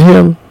prosecuted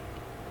him?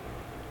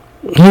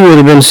 He would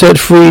have been set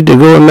free to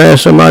go and marry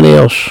somebody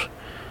else.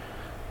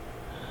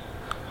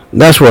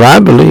 That's what I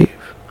believe.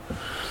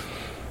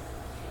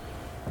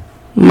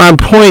 My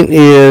point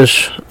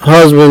is,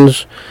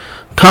 husbands,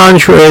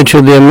 contrary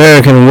to the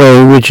American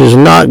way, which is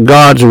not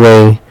God's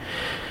way.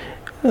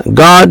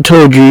 God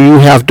told you you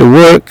have to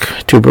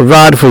work to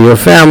provide for your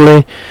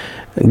family.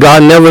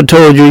 God never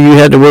told you you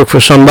had to work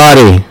for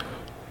somebody.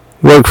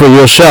 Work for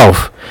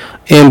yourself.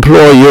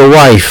 Employ your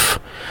wife.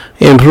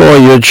 Employ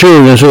your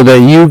children so that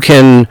you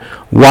can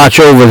watch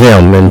over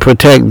them and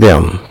protect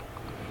them.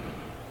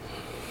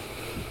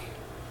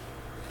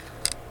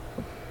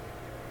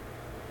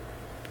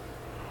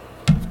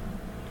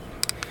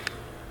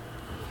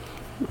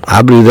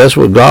 I believe that's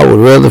what God would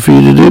rather for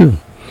you to do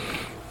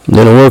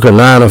than to work a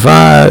 9 to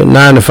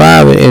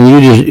 5, and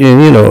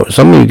you know,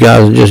 some of you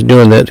guys are just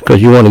doing that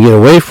because you want to get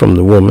away from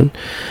the woman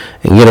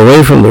and get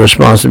away from the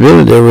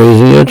responsibility of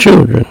raising your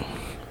children.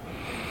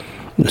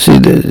 See,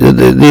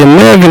 the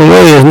American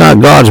way is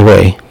not God's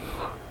way.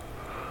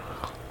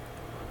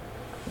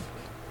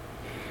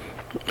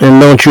 And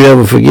don't you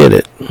ever forget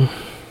it.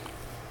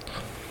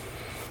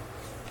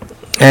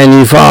 And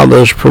ye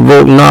fathers,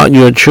 provoke not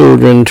your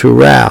children to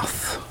wrath.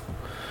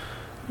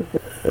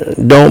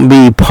 Don't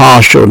be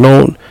partial.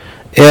 Don't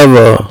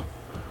ever,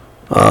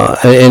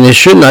 and it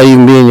should not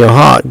even be in your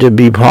heart to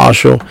be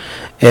partial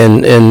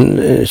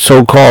and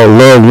so-called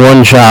love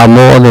one child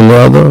more than the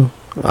other.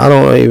 I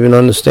don't even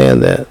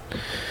understand that.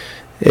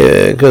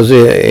 Because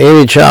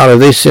any child, if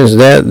they sense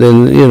that,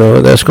 then, you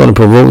know, that's going to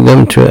provoke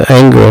them to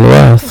anger and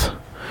wrath.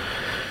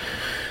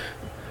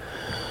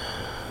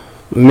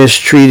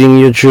 Mistreating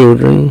your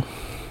children.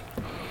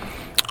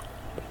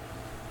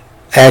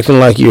 Acting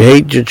like you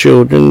hate your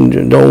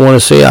children. Don't want to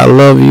say I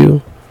love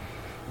you.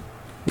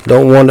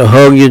 Don't want to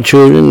hug your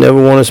children.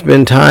 Never want to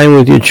spend time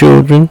with your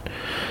children.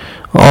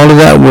 All of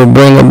that will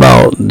bring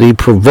about the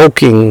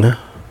provoking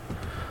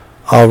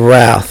of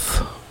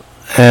wrath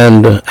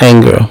and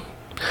anger.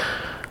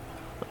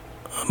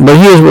 But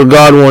here's what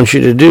God wants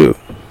you to do.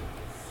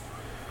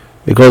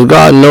 Because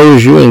God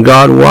knows you and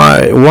God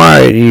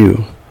wired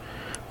you.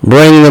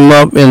 Bring them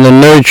up in the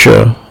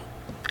nurture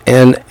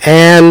and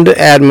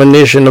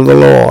admonition of the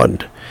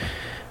Lord.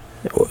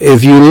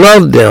 If you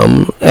love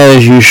them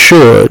as you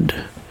should,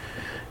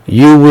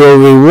 you will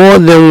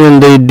reward them when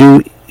they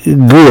do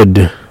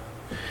good.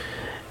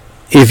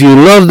 If you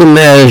love them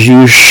as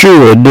you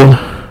should,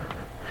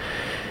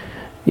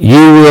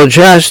 you will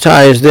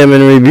chastise them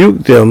and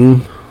rebuke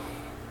them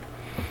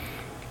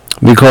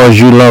because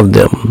you love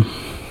them.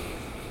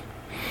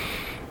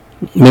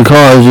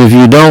 Because if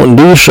you don't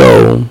do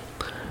so,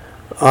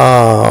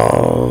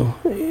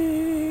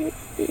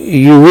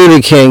 you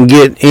really can't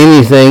get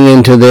anything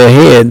into their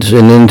heads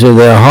and into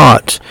their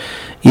hearts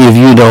if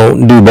you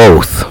don't do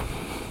both.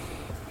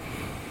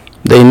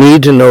 They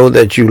need to know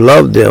that you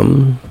love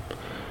them,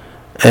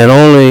 and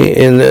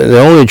the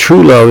only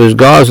true love is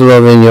God's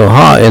love in your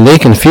heart, and they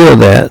can feel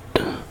that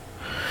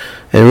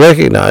and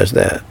recognize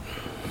that.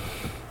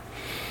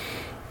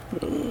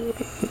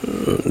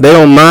 They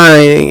don't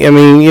mind. I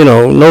mean, you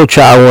know, no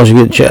child wants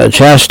to get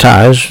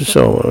chastised,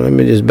 so let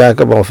me just back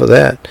up off of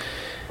that.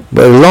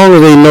 But as long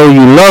as they know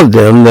you love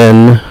them,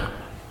 then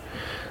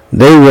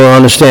they will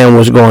understand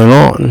what's going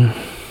on.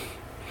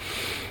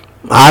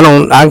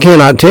 I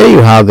cannot tell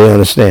you how they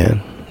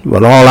understand.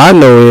 But all I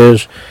know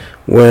is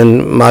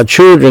when my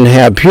children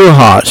have pure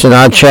hearts and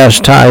I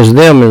chastise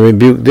them and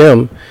rebuke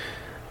them,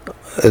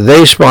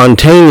 they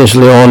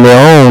spontaneously on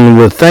their own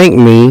will thank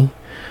me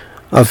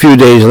a few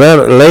days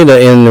later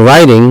in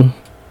writing,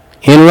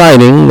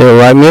 they'll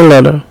write me a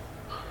letter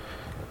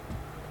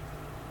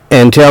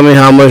and tell me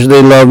how much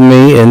they love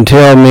me and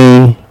tell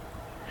me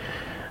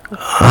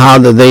how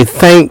that they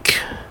thank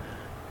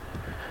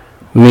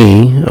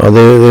me, or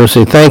they'll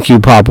say, thank you,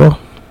 Papa,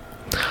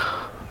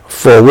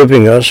 for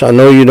whipping us. I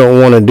know you don't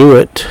want to do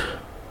it,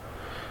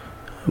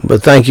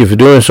 but thank you for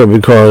doing so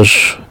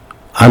because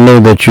I know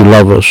that you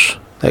love us,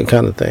 that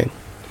kind of thing.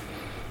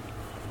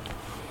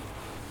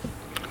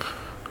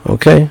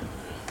 Okay?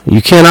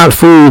 You cannot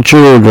fool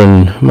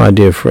children, my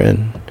dear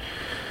friend.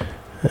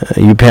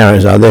 You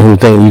parents out there who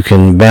think you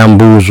can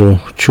bamboozle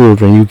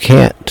children, you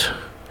can't.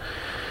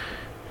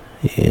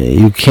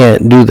 You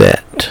can't do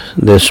that.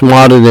 They're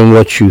smarter than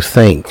what you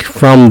think.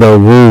 From the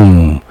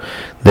womb,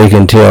 they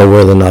can tell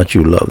whether or not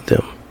you love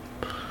them.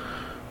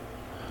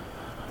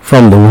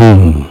 From the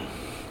womb.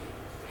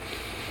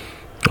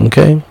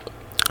 Okay?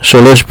 So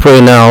let's pray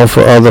now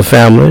for other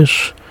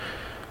families.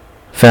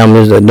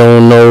 Families that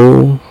don't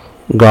know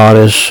God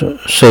as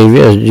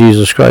Savior, as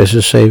Jesus Christ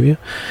as Savior,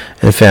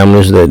 and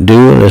families that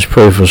do, and let's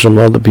pray for some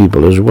other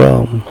people as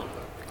well.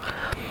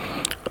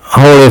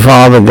 Holy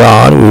Father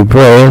God, we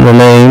pray in the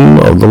name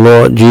of the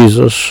Lord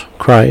Jesus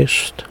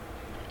Christ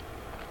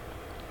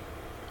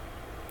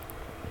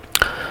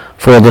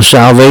for the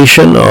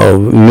salvation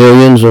of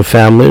millions of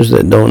families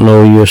that don't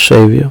know your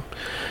Savior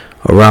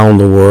around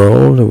the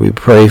world. We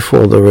pray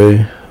for the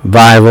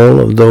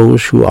revival of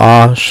those who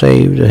are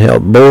saved and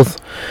help both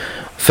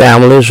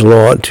families,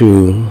 Lord,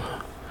 to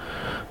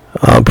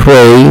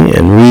pray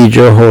and read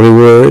your holy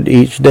word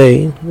each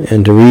day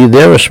and to read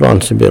their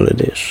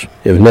responsibilities,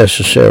 if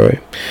necessary,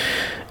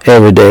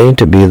 every day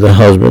to be the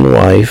husband,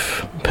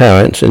 wife,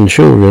 parents, and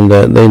children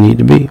that they need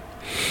to be.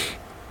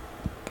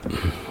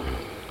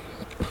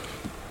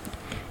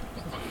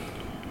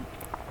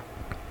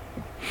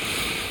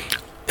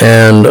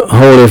 And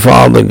Holy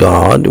Father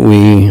God,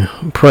 we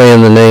pray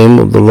in the name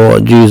of the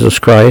Lord Jesus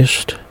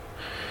Christ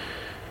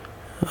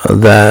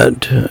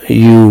that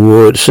you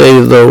would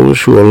save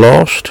those who are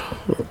lost,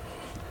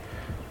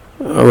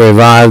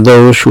 revive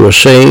those who are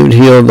saved,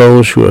 heal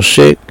those who are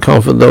sick,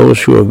 comfort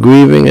those who are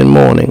grieving and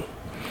mourning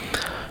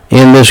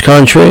in this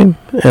country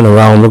and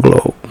around the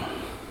globe.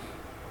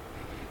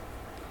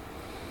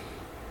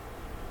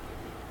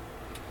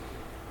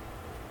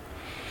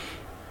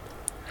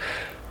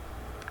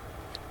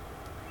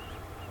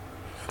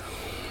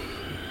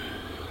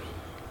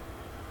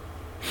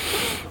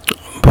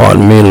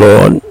 Pardon me,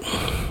 Lord.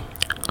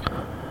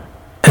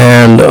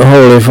 And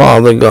Holy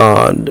Father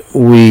God,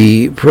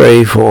 we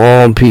pray for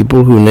all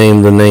people who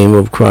name the name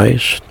of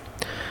Christ.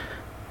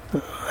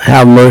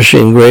 Have mercy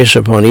and grace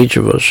upon each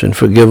of us and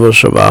forgive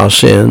us of our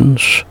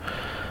sins,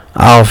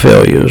 our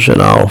failures,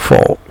 and our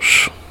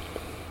faults.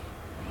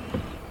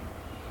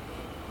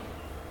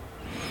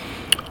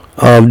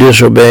 Of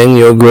disobeying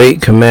your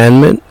great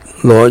commandment,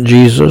 Lord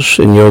Jesus,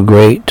 and your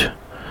great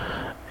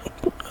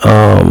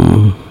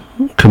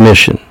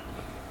commission.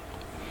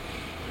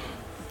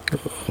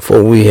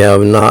 For we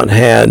have not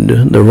had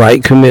the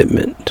right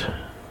commitment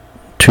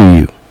to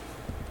you.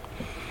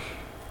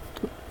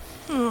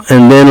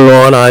 And then,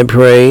 Lord, I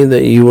pray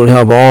that you will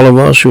help all of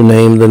us who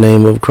name the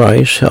name of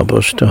Christ, help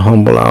us to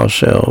humble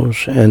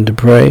ourselves and to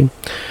pray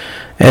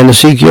and to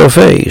seek your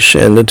face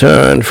and to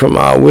turn from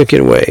our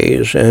wicked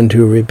ways and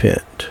to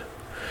repent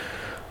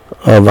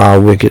of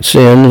our wicked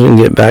sins and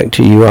get back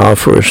to you, our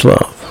first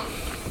love.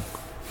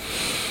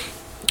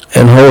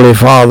 And Holy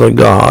Father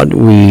God,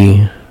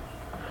 we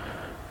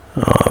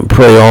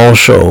pray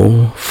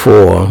also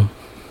for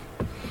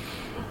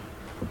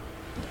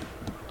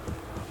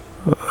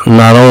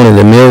not only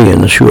the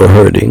millions who are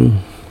hurting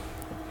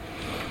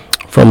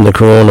from the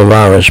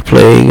coronavirus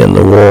plague and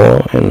the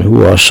war and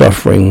who are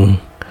suffering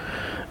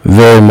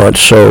very much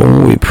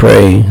so. We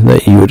pray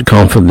that you would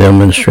comfort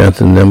them and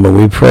strengthen them, but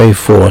we pray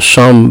for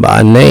some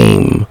by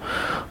name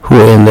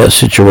who are in that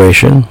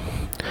situation.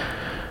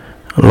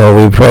 Lord,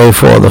 we pray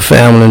for the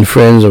family and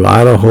friends of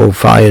Idaho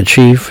Fire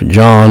Chief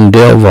John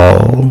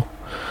Delval.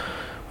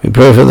 We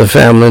pray for the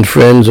family and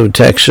friends of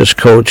Texas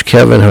Coach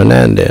Kevin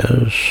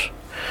Hernandez.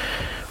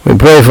 We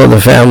pray for the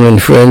family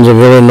and friends of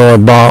Illinois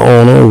bar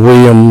owner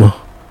William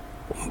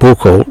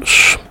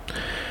Buchholz.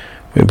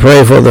 We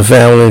pray for the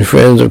family and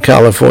friends of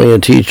California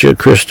teacher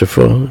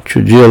Christopher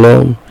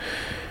Trujillo.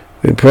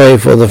 We pray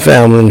for the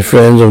family and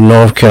friends of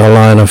North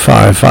Carolina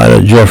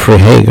firefighter Jeffrey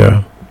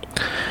Hager.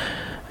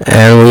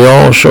 And we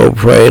also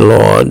pray,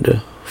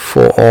 Lord,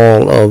 for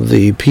all of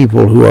the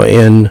people who are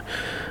in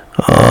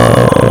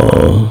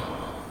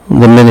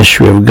the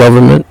ministry of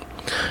government,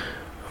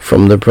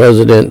 from the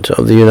President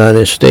of the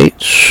United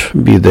States,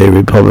 be they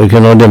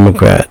Republican or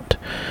Democrat,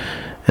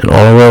 and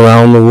all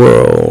around the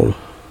world,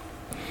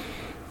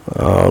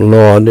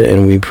 Lord,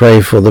 and we pray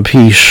for the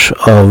peace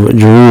of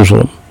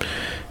Jerusalem.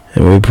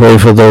 And we pray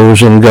for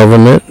those in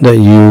government that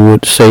you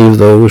would save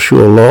those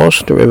who are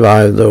lost,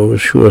 revive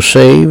those who are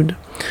saved,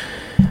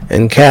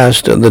 and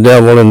cast the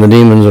devil and the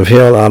demons of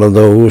hell out of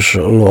those,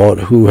 Lord,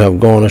 who have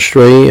gone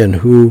astray and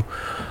who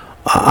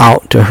are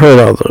out to hurt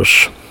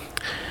others.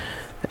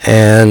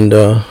 And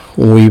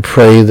we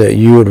pray that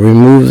you would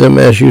remove them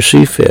as you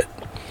see fit.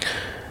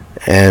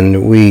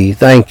 And we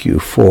thank you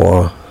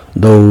for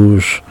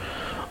those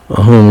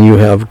whom you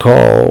have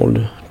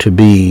called to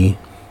be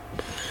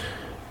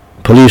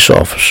police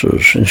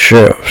officers and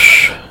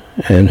sheriffs,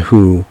 and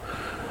who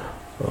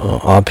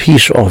are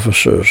peace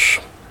officers,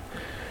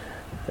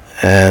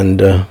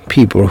 and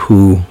people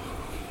who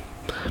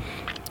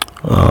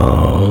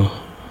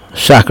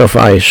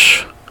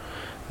sacrifice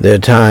their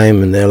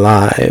time and their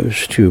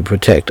lives to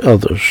protect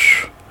others.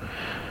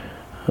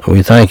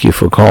 We thank you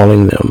for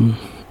calling them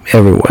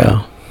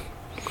everywhere.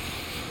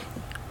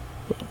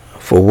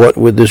 For what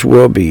would this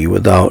world be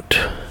without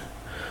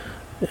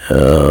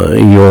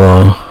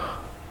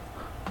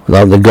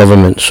without the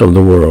governments of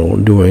the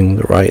world doing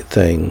the right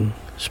thing,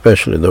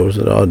 especially those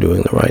that are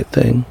doing the right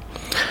thing?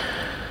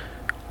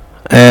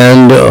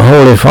 And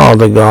Holy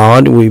Father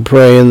God, we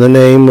pray in the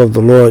name of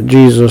the Lord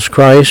Jesus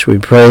Christ. We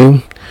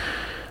pray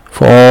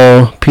for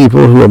all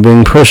people who are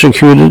being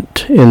persecuted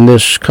in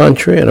this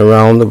country and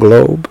around the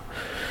globe.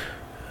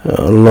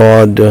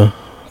 Lord,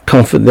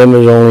 comfort them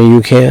as only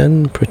you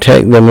can,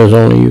 protect them as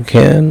only you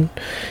can,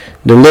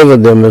 deliver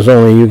them as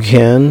only you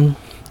can,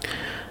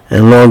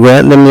 and Lord,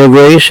 grant them your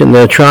grace in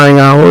their trying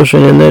hours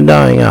and in their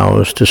dying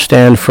hours to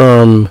stand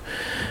firm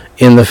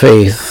in the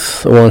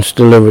faith once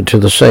delivered to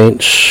the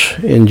saints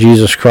in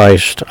Jesus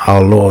Christ,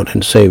 our Lord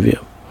and Savior.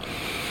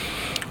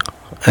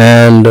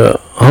 And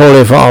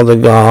Holy Father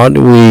God,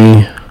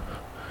 we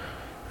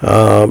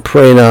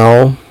pray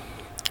now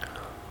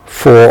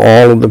for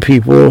all of the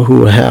people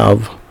who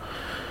have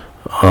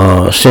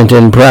sent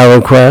in prayer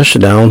requests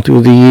down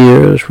through the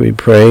years. We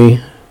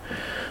pray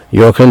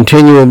your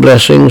continual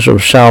blessings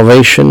of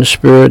salvation,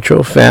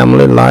 spiritual,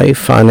 family, life,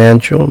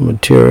 financial,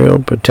 material,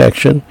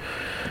 protection,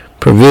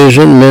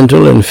 provision,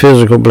 mental and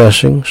physical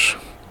blessings.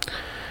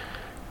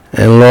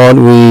 And Lord,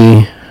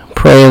 we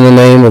pray in the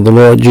name of the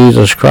Lord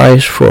Jesus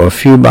Christ for a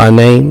few by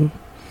name.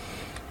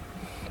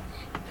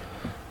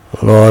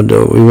 Lord,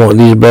 we want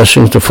these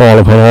blessings to fall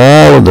upon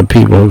all of the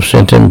people who've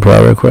sent in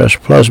prayer requests,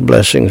 plus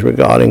blessings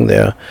regarding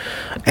their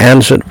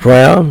answered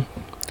prayer.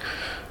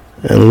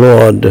 And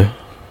Lord,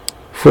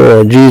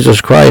 for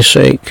Jesus Christ's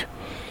sake,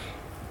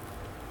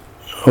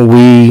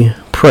 we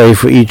pray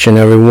for each and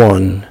every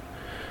one.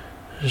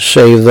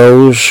 Save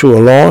those who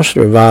are lost,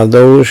 revive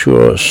those who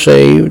are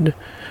saved,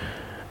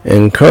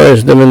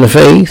 encourage them in the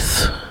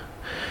faith,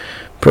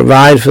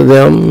 provide for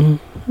them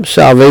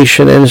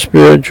salvation and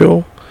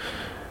spiritual,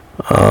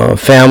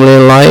 family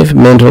and life,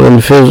 mental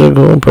and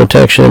physical,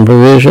 protection and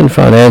provision,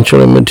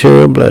 financial and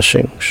material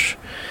blessings.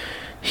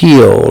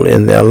 Heal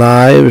in their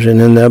lives and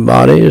in their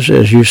bodies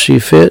as you see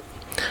fit.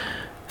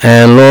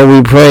 And Lord,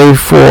 we pray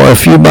for a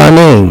few by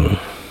name.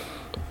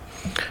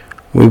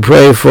 We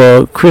pray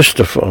for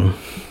Christopher,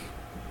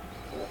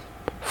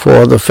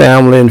 for the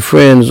family and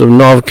friends of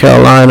North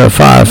Carolina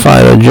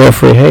firefighter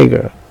Jeffrey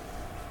Hager.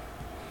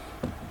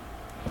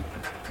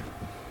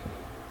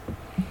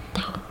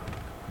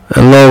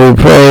 And Lord,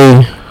 we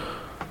pray,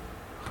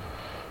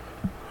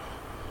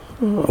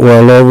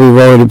 well, Lord,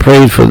 we've already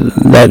prayed for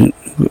that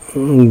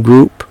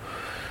group.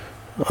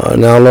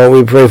 Now, Lord,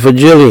 we pray for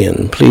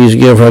Jillian. Please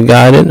give her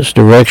guidance,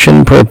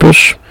 direction,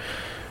 purpose.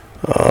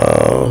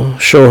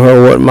 Show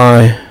her what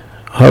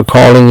her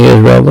calling is,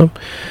 rather.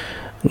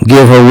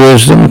 Give her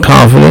wisdom,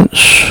 confidence,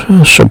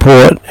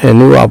 support, and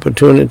new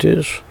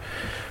opportunities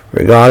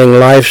regarding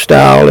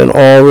lifestyle and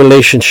all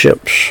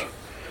relationships.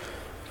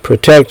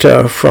 Protect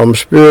her from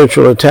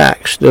spiritual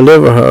attacks.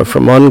 Deliver her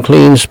from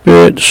unclean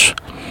spirits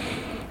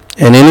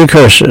and any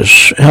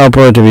curses. Help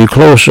her to be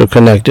closer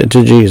connected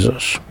to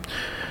Jesus.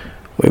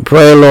 We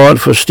pray,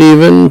 Lord, for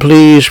Stephen.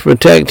 Please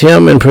protect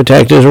him and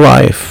protect his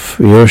wife,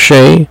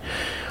 Yoshe,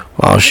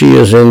 while she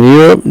is in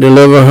Europe.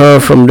 Deliver her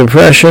from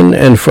depression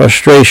and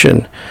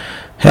frustration.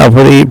 Help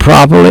her to eat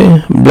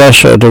properly.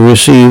 Bless her to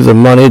receive the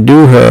money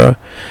due her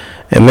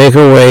and make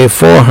a way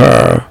for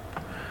her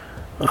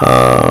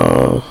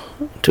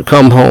to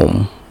come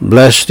home.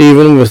 Bless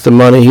Stephen with the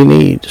money he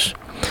needs.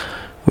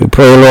 We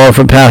pray, Lord,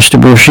 for Pastor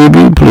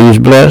Bushibi. Please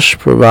bless,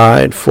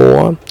 provide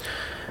for,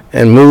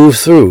 and move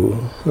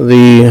through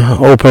the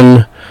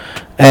open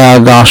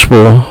air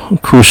gospel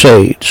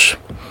crusades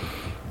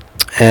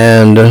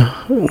and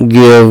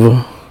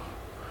give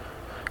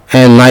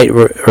and night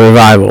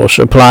revival.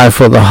 Supply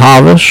for the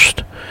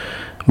harvest.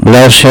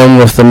 Bless him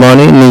with the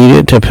money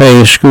needed to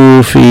pay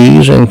school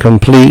fees and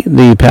complete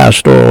the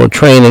pastoral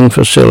training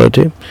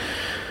facility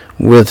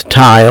with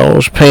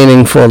tiles,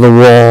 painting for the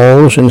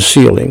walls and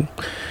ceiling,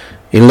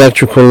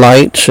 electrical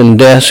lights and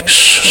desks.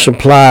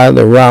 Supply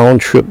the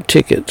round-trip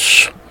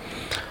tickets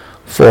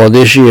for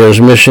this year's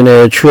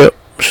missionary trip.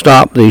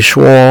 Stop the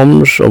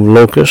swarms of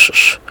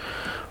locusts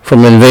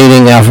from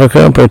invading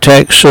Africa.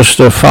 Protect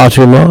Sister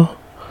Fatima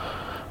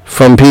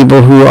from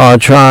people who are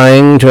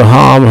trying to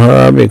harm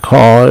her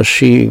because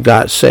she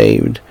got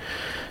saved.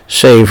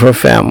 Save her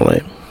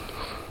family.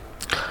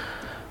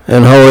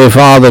 And Holy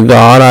Father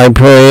God, I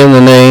pray in the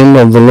name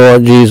of the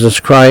Lord Jesus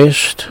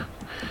Christ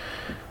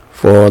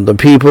for the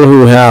people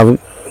who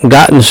have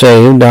gotten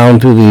saved down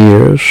through the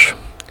years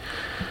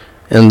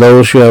and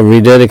those who have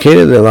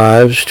rededicated their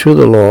lives to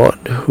the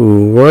Lord,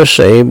 who were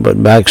saved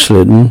but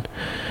backslidden.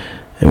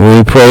 And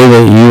we pray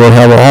that you will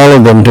help all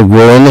of them to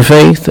grow in the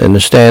faith and to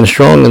stand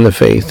strong in the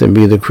faith and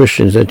be the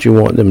Christians that you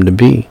want them to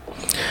be.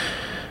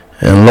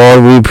 And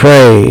Lord, we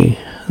pray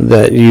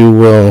that you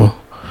will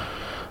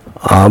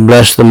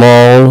bless them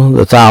all,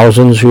 the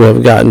thousands who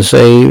have gotten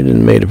saved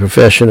and made a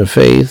profession of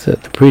faith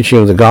at the preaching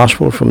of the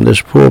gospel from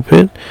this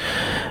pulpit,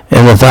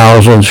 and the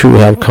thousands who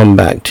have come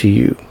back to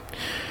you.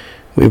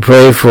 We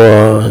pray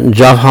for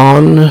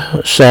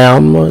Jahan,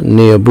 Sam,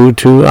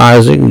 Niabutu,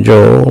 Isaac,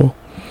 Joel,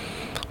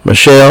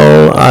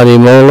 Michelle,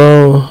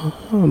 Adimola,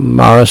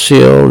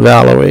 Maricil,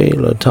 Valerie,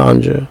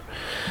 Latanja,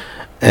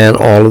 and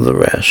all of the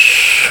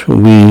rest.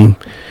 We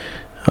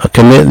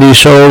commit these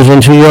souls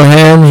into your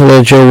hands.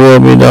 Let your will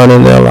be done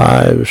in their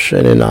lives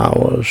and in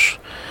ours.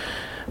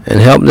 And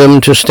help them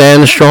to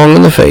stand strong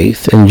in the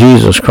faith. In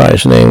Jesus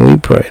Christ's name we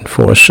pray and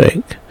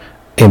forsake.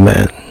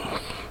 Amen.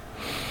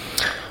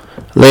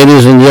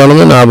 Ladies and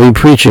gentlemen, I'll be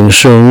preaching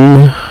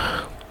soon.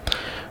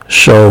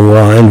 So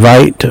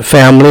invite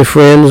family,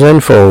 friends,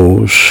 and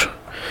foes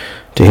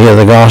to hear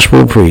the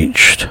gospel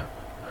preached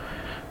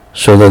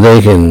so that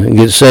they can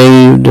get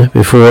saved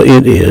before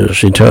it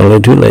is eternally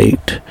too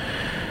late.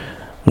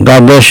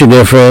 God bless you,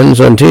 dear friends,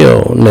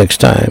 until next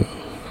time.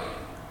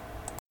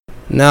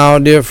 Now,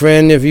 dear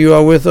friend, if you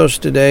are with us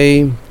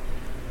today,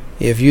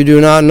 if you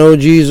do not know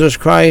Jesus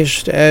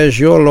Christ as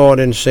your Lord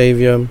and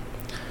Savior,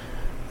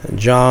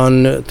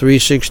 John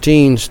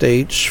 3:16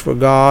 states, "For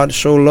God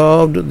so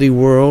loved the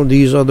world,"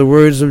 these are the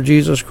words of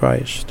Jesus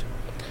Christ.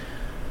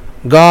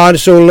 God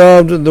so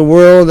loved the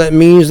world, that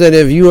means that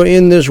if you are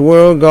in this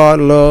world, God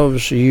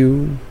loves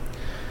you.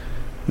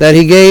 That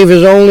he gave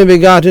his only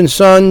begotten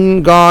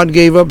Son, God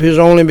gave up his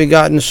only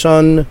begotten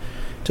Son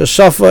to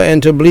suffer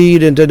and to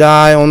bleed and to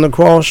die on the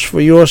cross for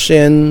your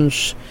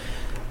sins,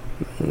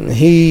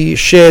 He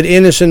shed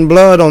innocent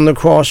blood on the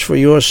cross for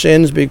your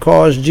sins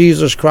because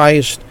Jesus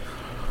Christ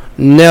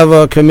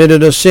never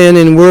committed a sin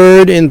in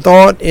word, in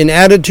thought, in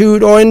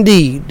attitude, or in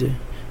deed.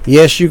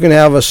 Yes, you can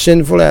have a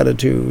sinful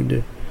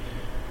attitude.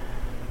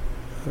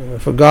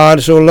 For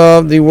God so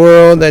loved the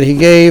world that he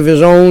gave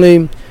his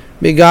only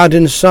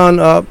begotten Son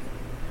up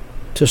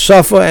to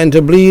suffer and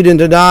to bleed and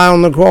to die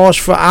on the cross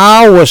for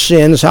our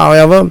sins,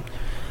 however,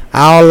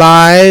 our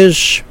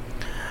lies,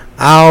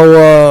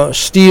 our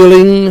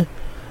stealing,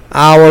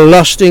 our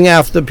lusting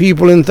after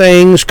people and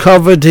things,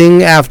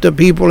 coveting after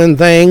people and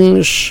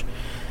things,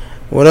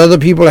 what other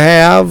people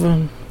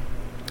have,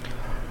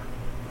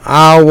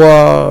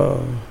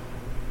 our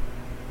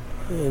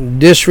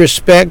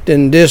disrespect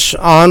and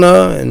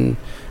dishonor and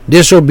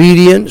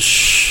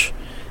disobedience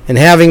and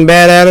having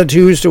bad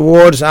attitudes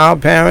towards our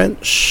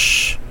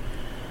parents,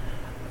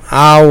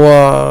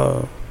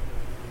 our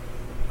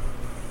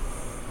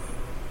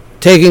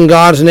taking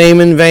God's name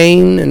in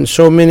vain, and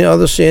so many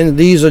other sins.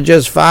 These are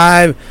just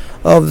 5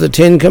 of the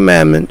 10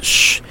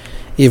 commandments.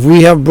 If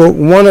we have broke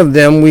one of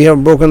them, we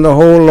have broken the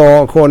whole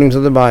law according to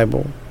the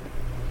Bible.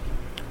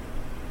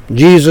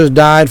 Jesus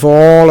died for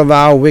all of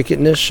our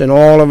wickedness and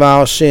all of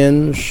our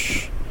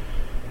sins.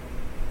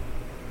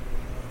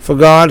 For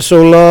God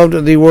so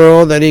loved the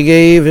world that he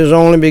gave his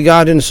only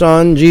begotten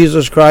Son,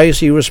 Jesus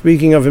Christ. He was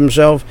speaking of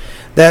himself,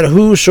 that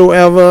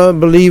whosoever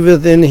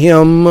believeth in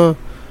him.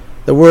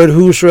 The word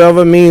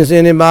whosoever means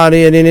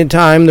anybody at any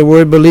time. The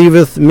word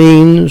believeth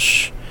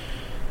means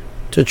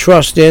to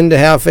trust in, to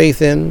have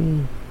faith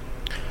in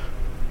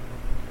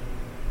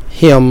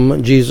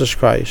him, Jesus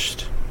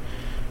Christ.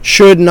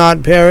 Should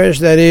not perish,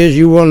 that is,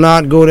 you will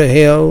not go to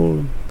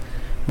hell,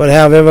 but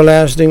have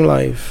everlasting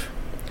life.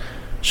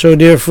 So,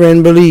 dear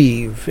friend,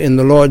 believe in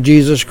the Lord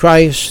Jesus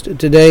Christ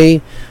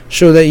today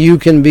so that you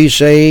can be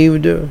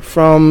saved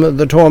from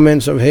the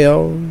torments of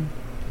hell.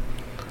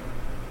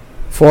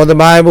 For the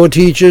Bible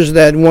teaches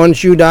that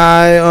once you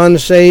die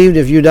unsaved,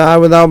 if you die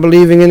without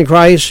believing in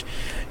Christ,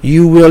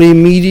 you will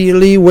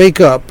immediately wake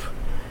up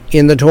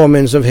in the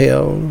torments of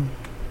hell.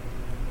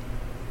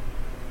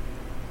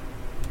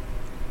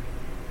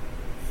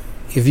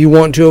 If you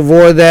want to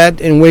avoid that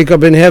and wake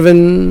up in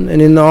heaven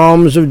and in the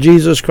arms of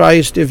Jesus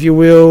Christ, if you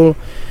will,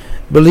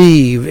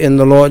 believe in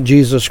the Lord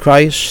Jesus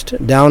Christ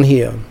down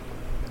here.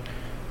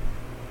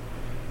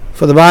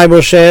 For the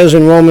Bible says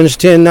in Romans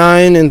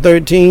 10:9 and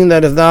 13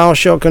 that if thou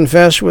shalt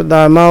confess with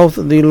thy mouth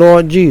the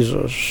Lord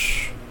Jesus,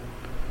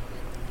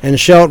 and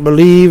shalt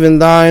believe in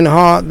thine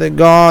heart that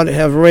God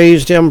hath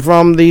raised him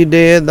from the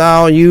dead,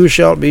 you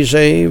shalt be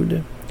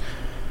saved.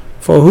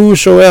 For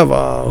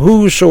whosoever,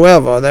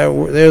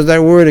 there's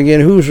that word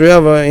again,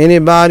 whosoever,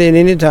 anybody at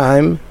any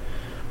time,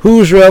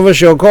 whosoever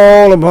shall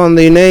call upon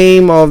the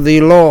name of the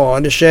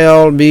Lord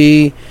shall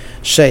be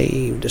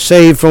saved.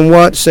 Saved from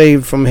what?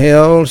 Saved from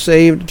hell.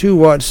 Saved to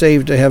what?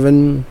 Saved to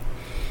heaven.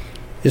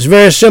 It's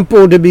very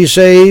simple to be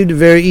saved,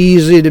 very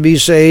easy to be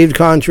saved,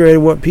 contrary to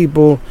what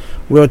people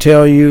will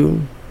tell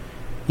you.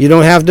 You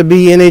don't have to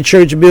be in a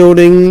church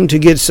building to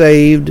get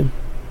saved.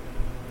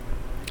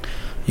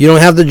 You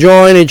don't have to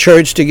join a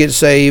church to get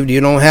saved.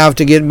 You don't have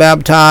to get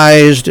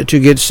baptized to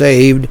get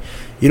saved.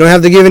 You don't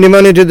have to give any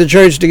money to the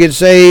church to get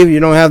saved. You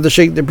don't have to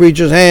shake the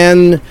preacher's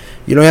hand.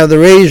 You don't have to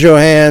raise your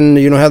hand.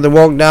 You don't have to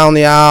walk down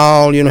the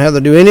aisle. You don't have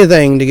to do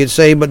anything to get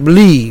saved, but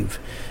believe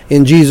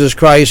in Jesus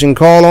Christ and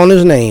call on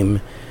his name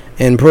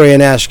and pray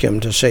and ask him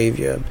to save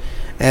you.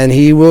 And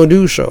he will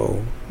do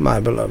so, my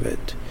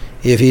beloved.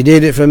 If he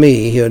did it for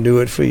me, he'll do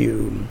it for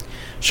you.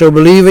 So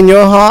believe in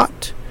your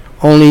heart.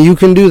 Only you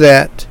can do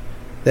that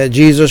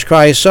Jesus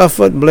Christ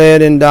suffered,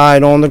 bled, and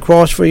died on the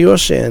cross for your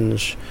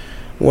sins,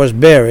 was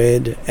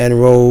buried, and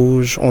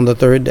rose on the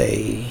 3rd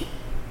day.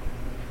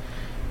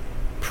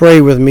 Pray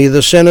with me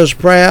the sinner's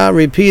prayer.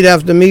 Repeat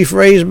after me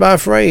phrase by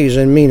phrase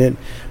and mean it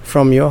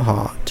from your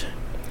heart.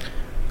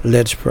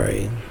 Let's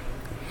pray.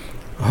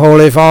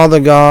 Holy Father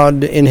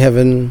God in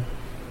heaven,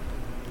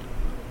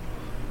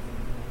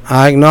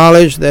 I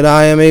acknowledge that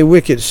I am a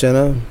wicked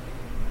sinner,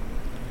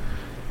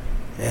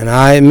 and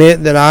I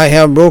admit that I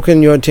have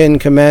broken your 10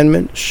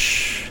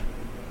 commandments.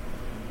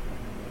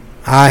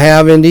 I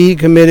have indeed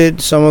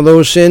committed some of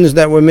those sins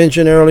that were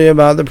mentioned earlier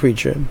by the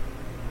preacher.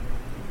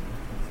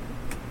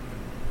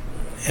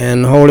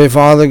 And Holy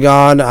Father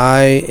God,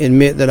 I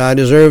admit that I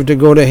deserve to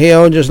go to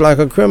hell just like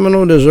a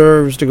criminal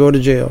deserves to go to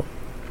jail.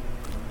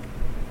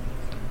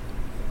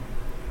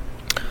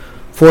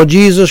 For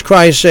Jesus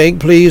Christ's sake,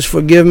 please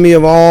forgive me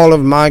of all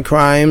of my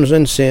crimes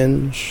and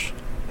sins.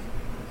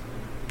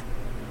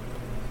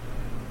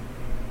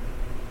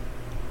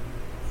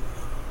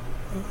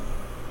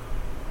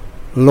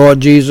 Lord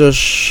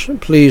Jesus,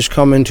 please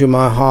come into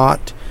my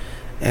heart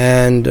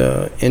and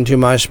into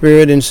my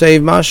spirit and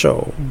save my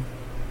soul.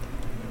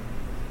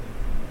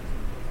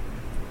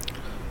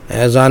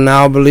 As I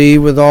now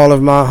believe with all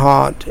of my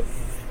heart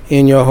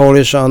in your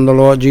Holy Son, the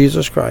Lord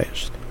Jesus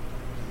Christ,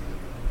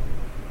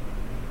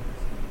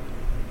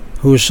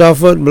 who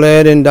suffered,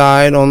 bled, and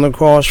died on the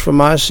cross for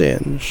my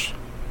sins,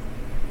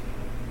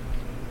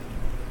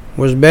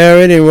 was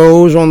buried and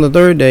rose on the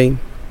 3rd day.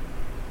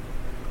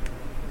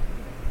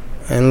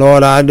 And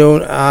Lord, I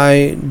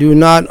do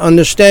not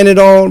understand it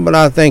all, but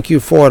I thank you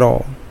for it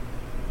all.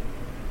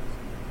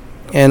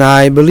 And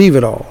I believe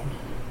it all.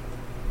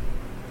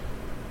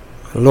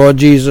 Lord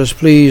Jesus,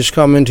 please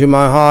come into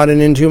my heart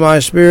and into my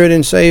spirit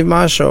and save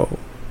my soul.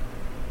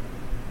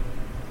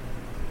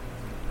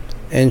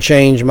 And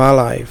change my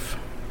life.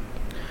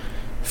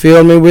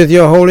 Fill me with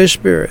your Holy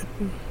Spirit.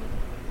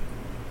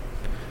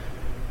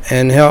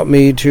 And help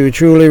me to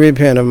truly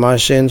repent of my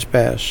sins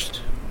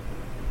past.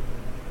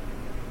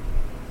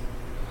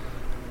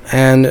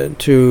 And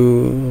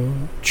to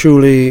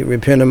truly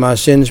repent of my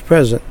sins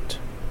present.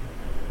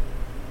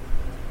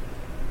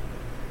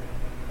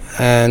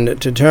 And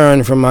to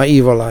turn from my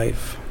evil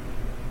life.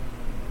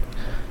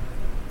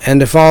 And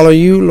to follow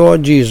you,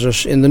 Lord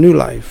Jesus, in the new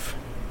life.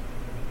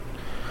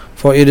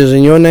 For it is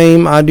in your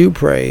name I do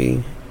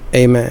pray.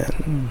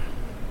 Amen.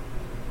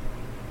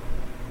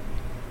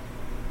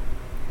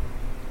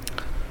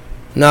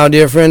 Now,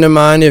 dear friend of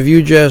mine, if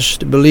you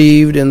just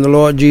believed in the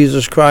Lord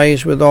Jesus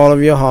Christ with all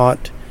of your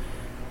heart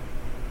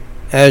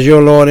as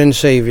your Lord and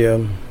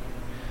Savior,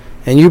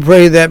 and you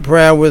prayed that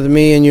prayer with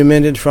me and you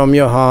meant it from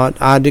your heart,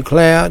 I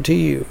declare to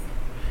you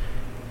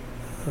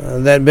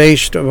that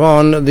based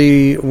upon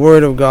the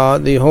Word of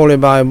God, the Holy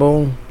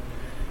Bible,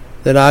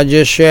 that I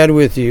just shared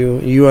with you,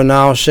 you are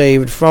now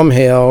saved from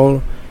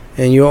hell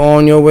and you're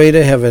on your way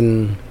to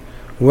heaven.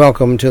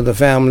 Welcome to the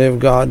family of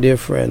God, dear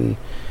friend.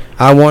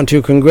 I want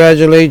to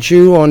congratulate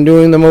you on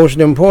doing the most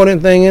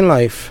important thing in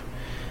life,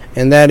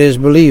 and that is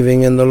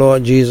believing in the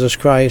Lord Jesus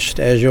Christ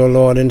as your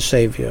Lord and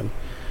Savior.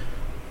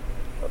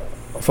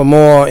 For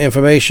more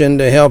information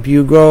to help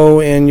you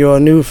grow in your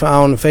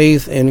newfound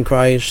faith in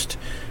Christ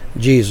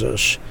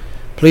Jesus,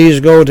 please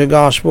go to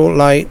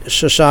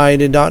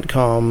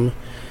GospelLightSociety.com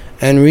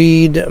and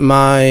read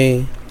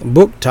my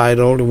book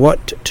titled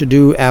What to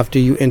Do After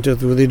You Enter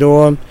Through the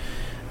Door.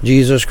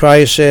 Jesus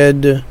Christ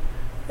said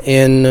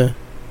in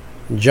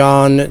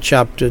John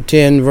chapter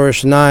 10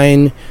 verse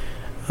 9,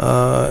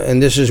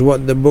 and this is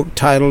what the book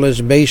title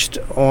is based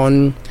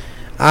on.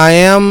 I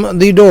am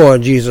the door,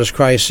 Jesus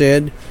Christ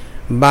said.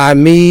 By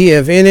me,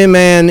 if any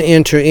man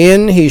enter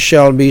in, he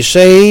shall be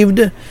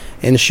saved,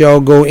 and shall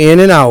go in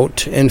and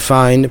out and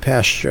find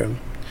pasture.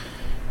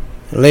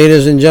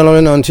 Ladies and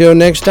gentlemen, until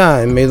next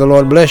time, may the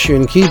Lord bless you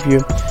and keep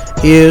you,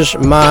 is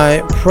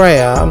my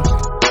prayer.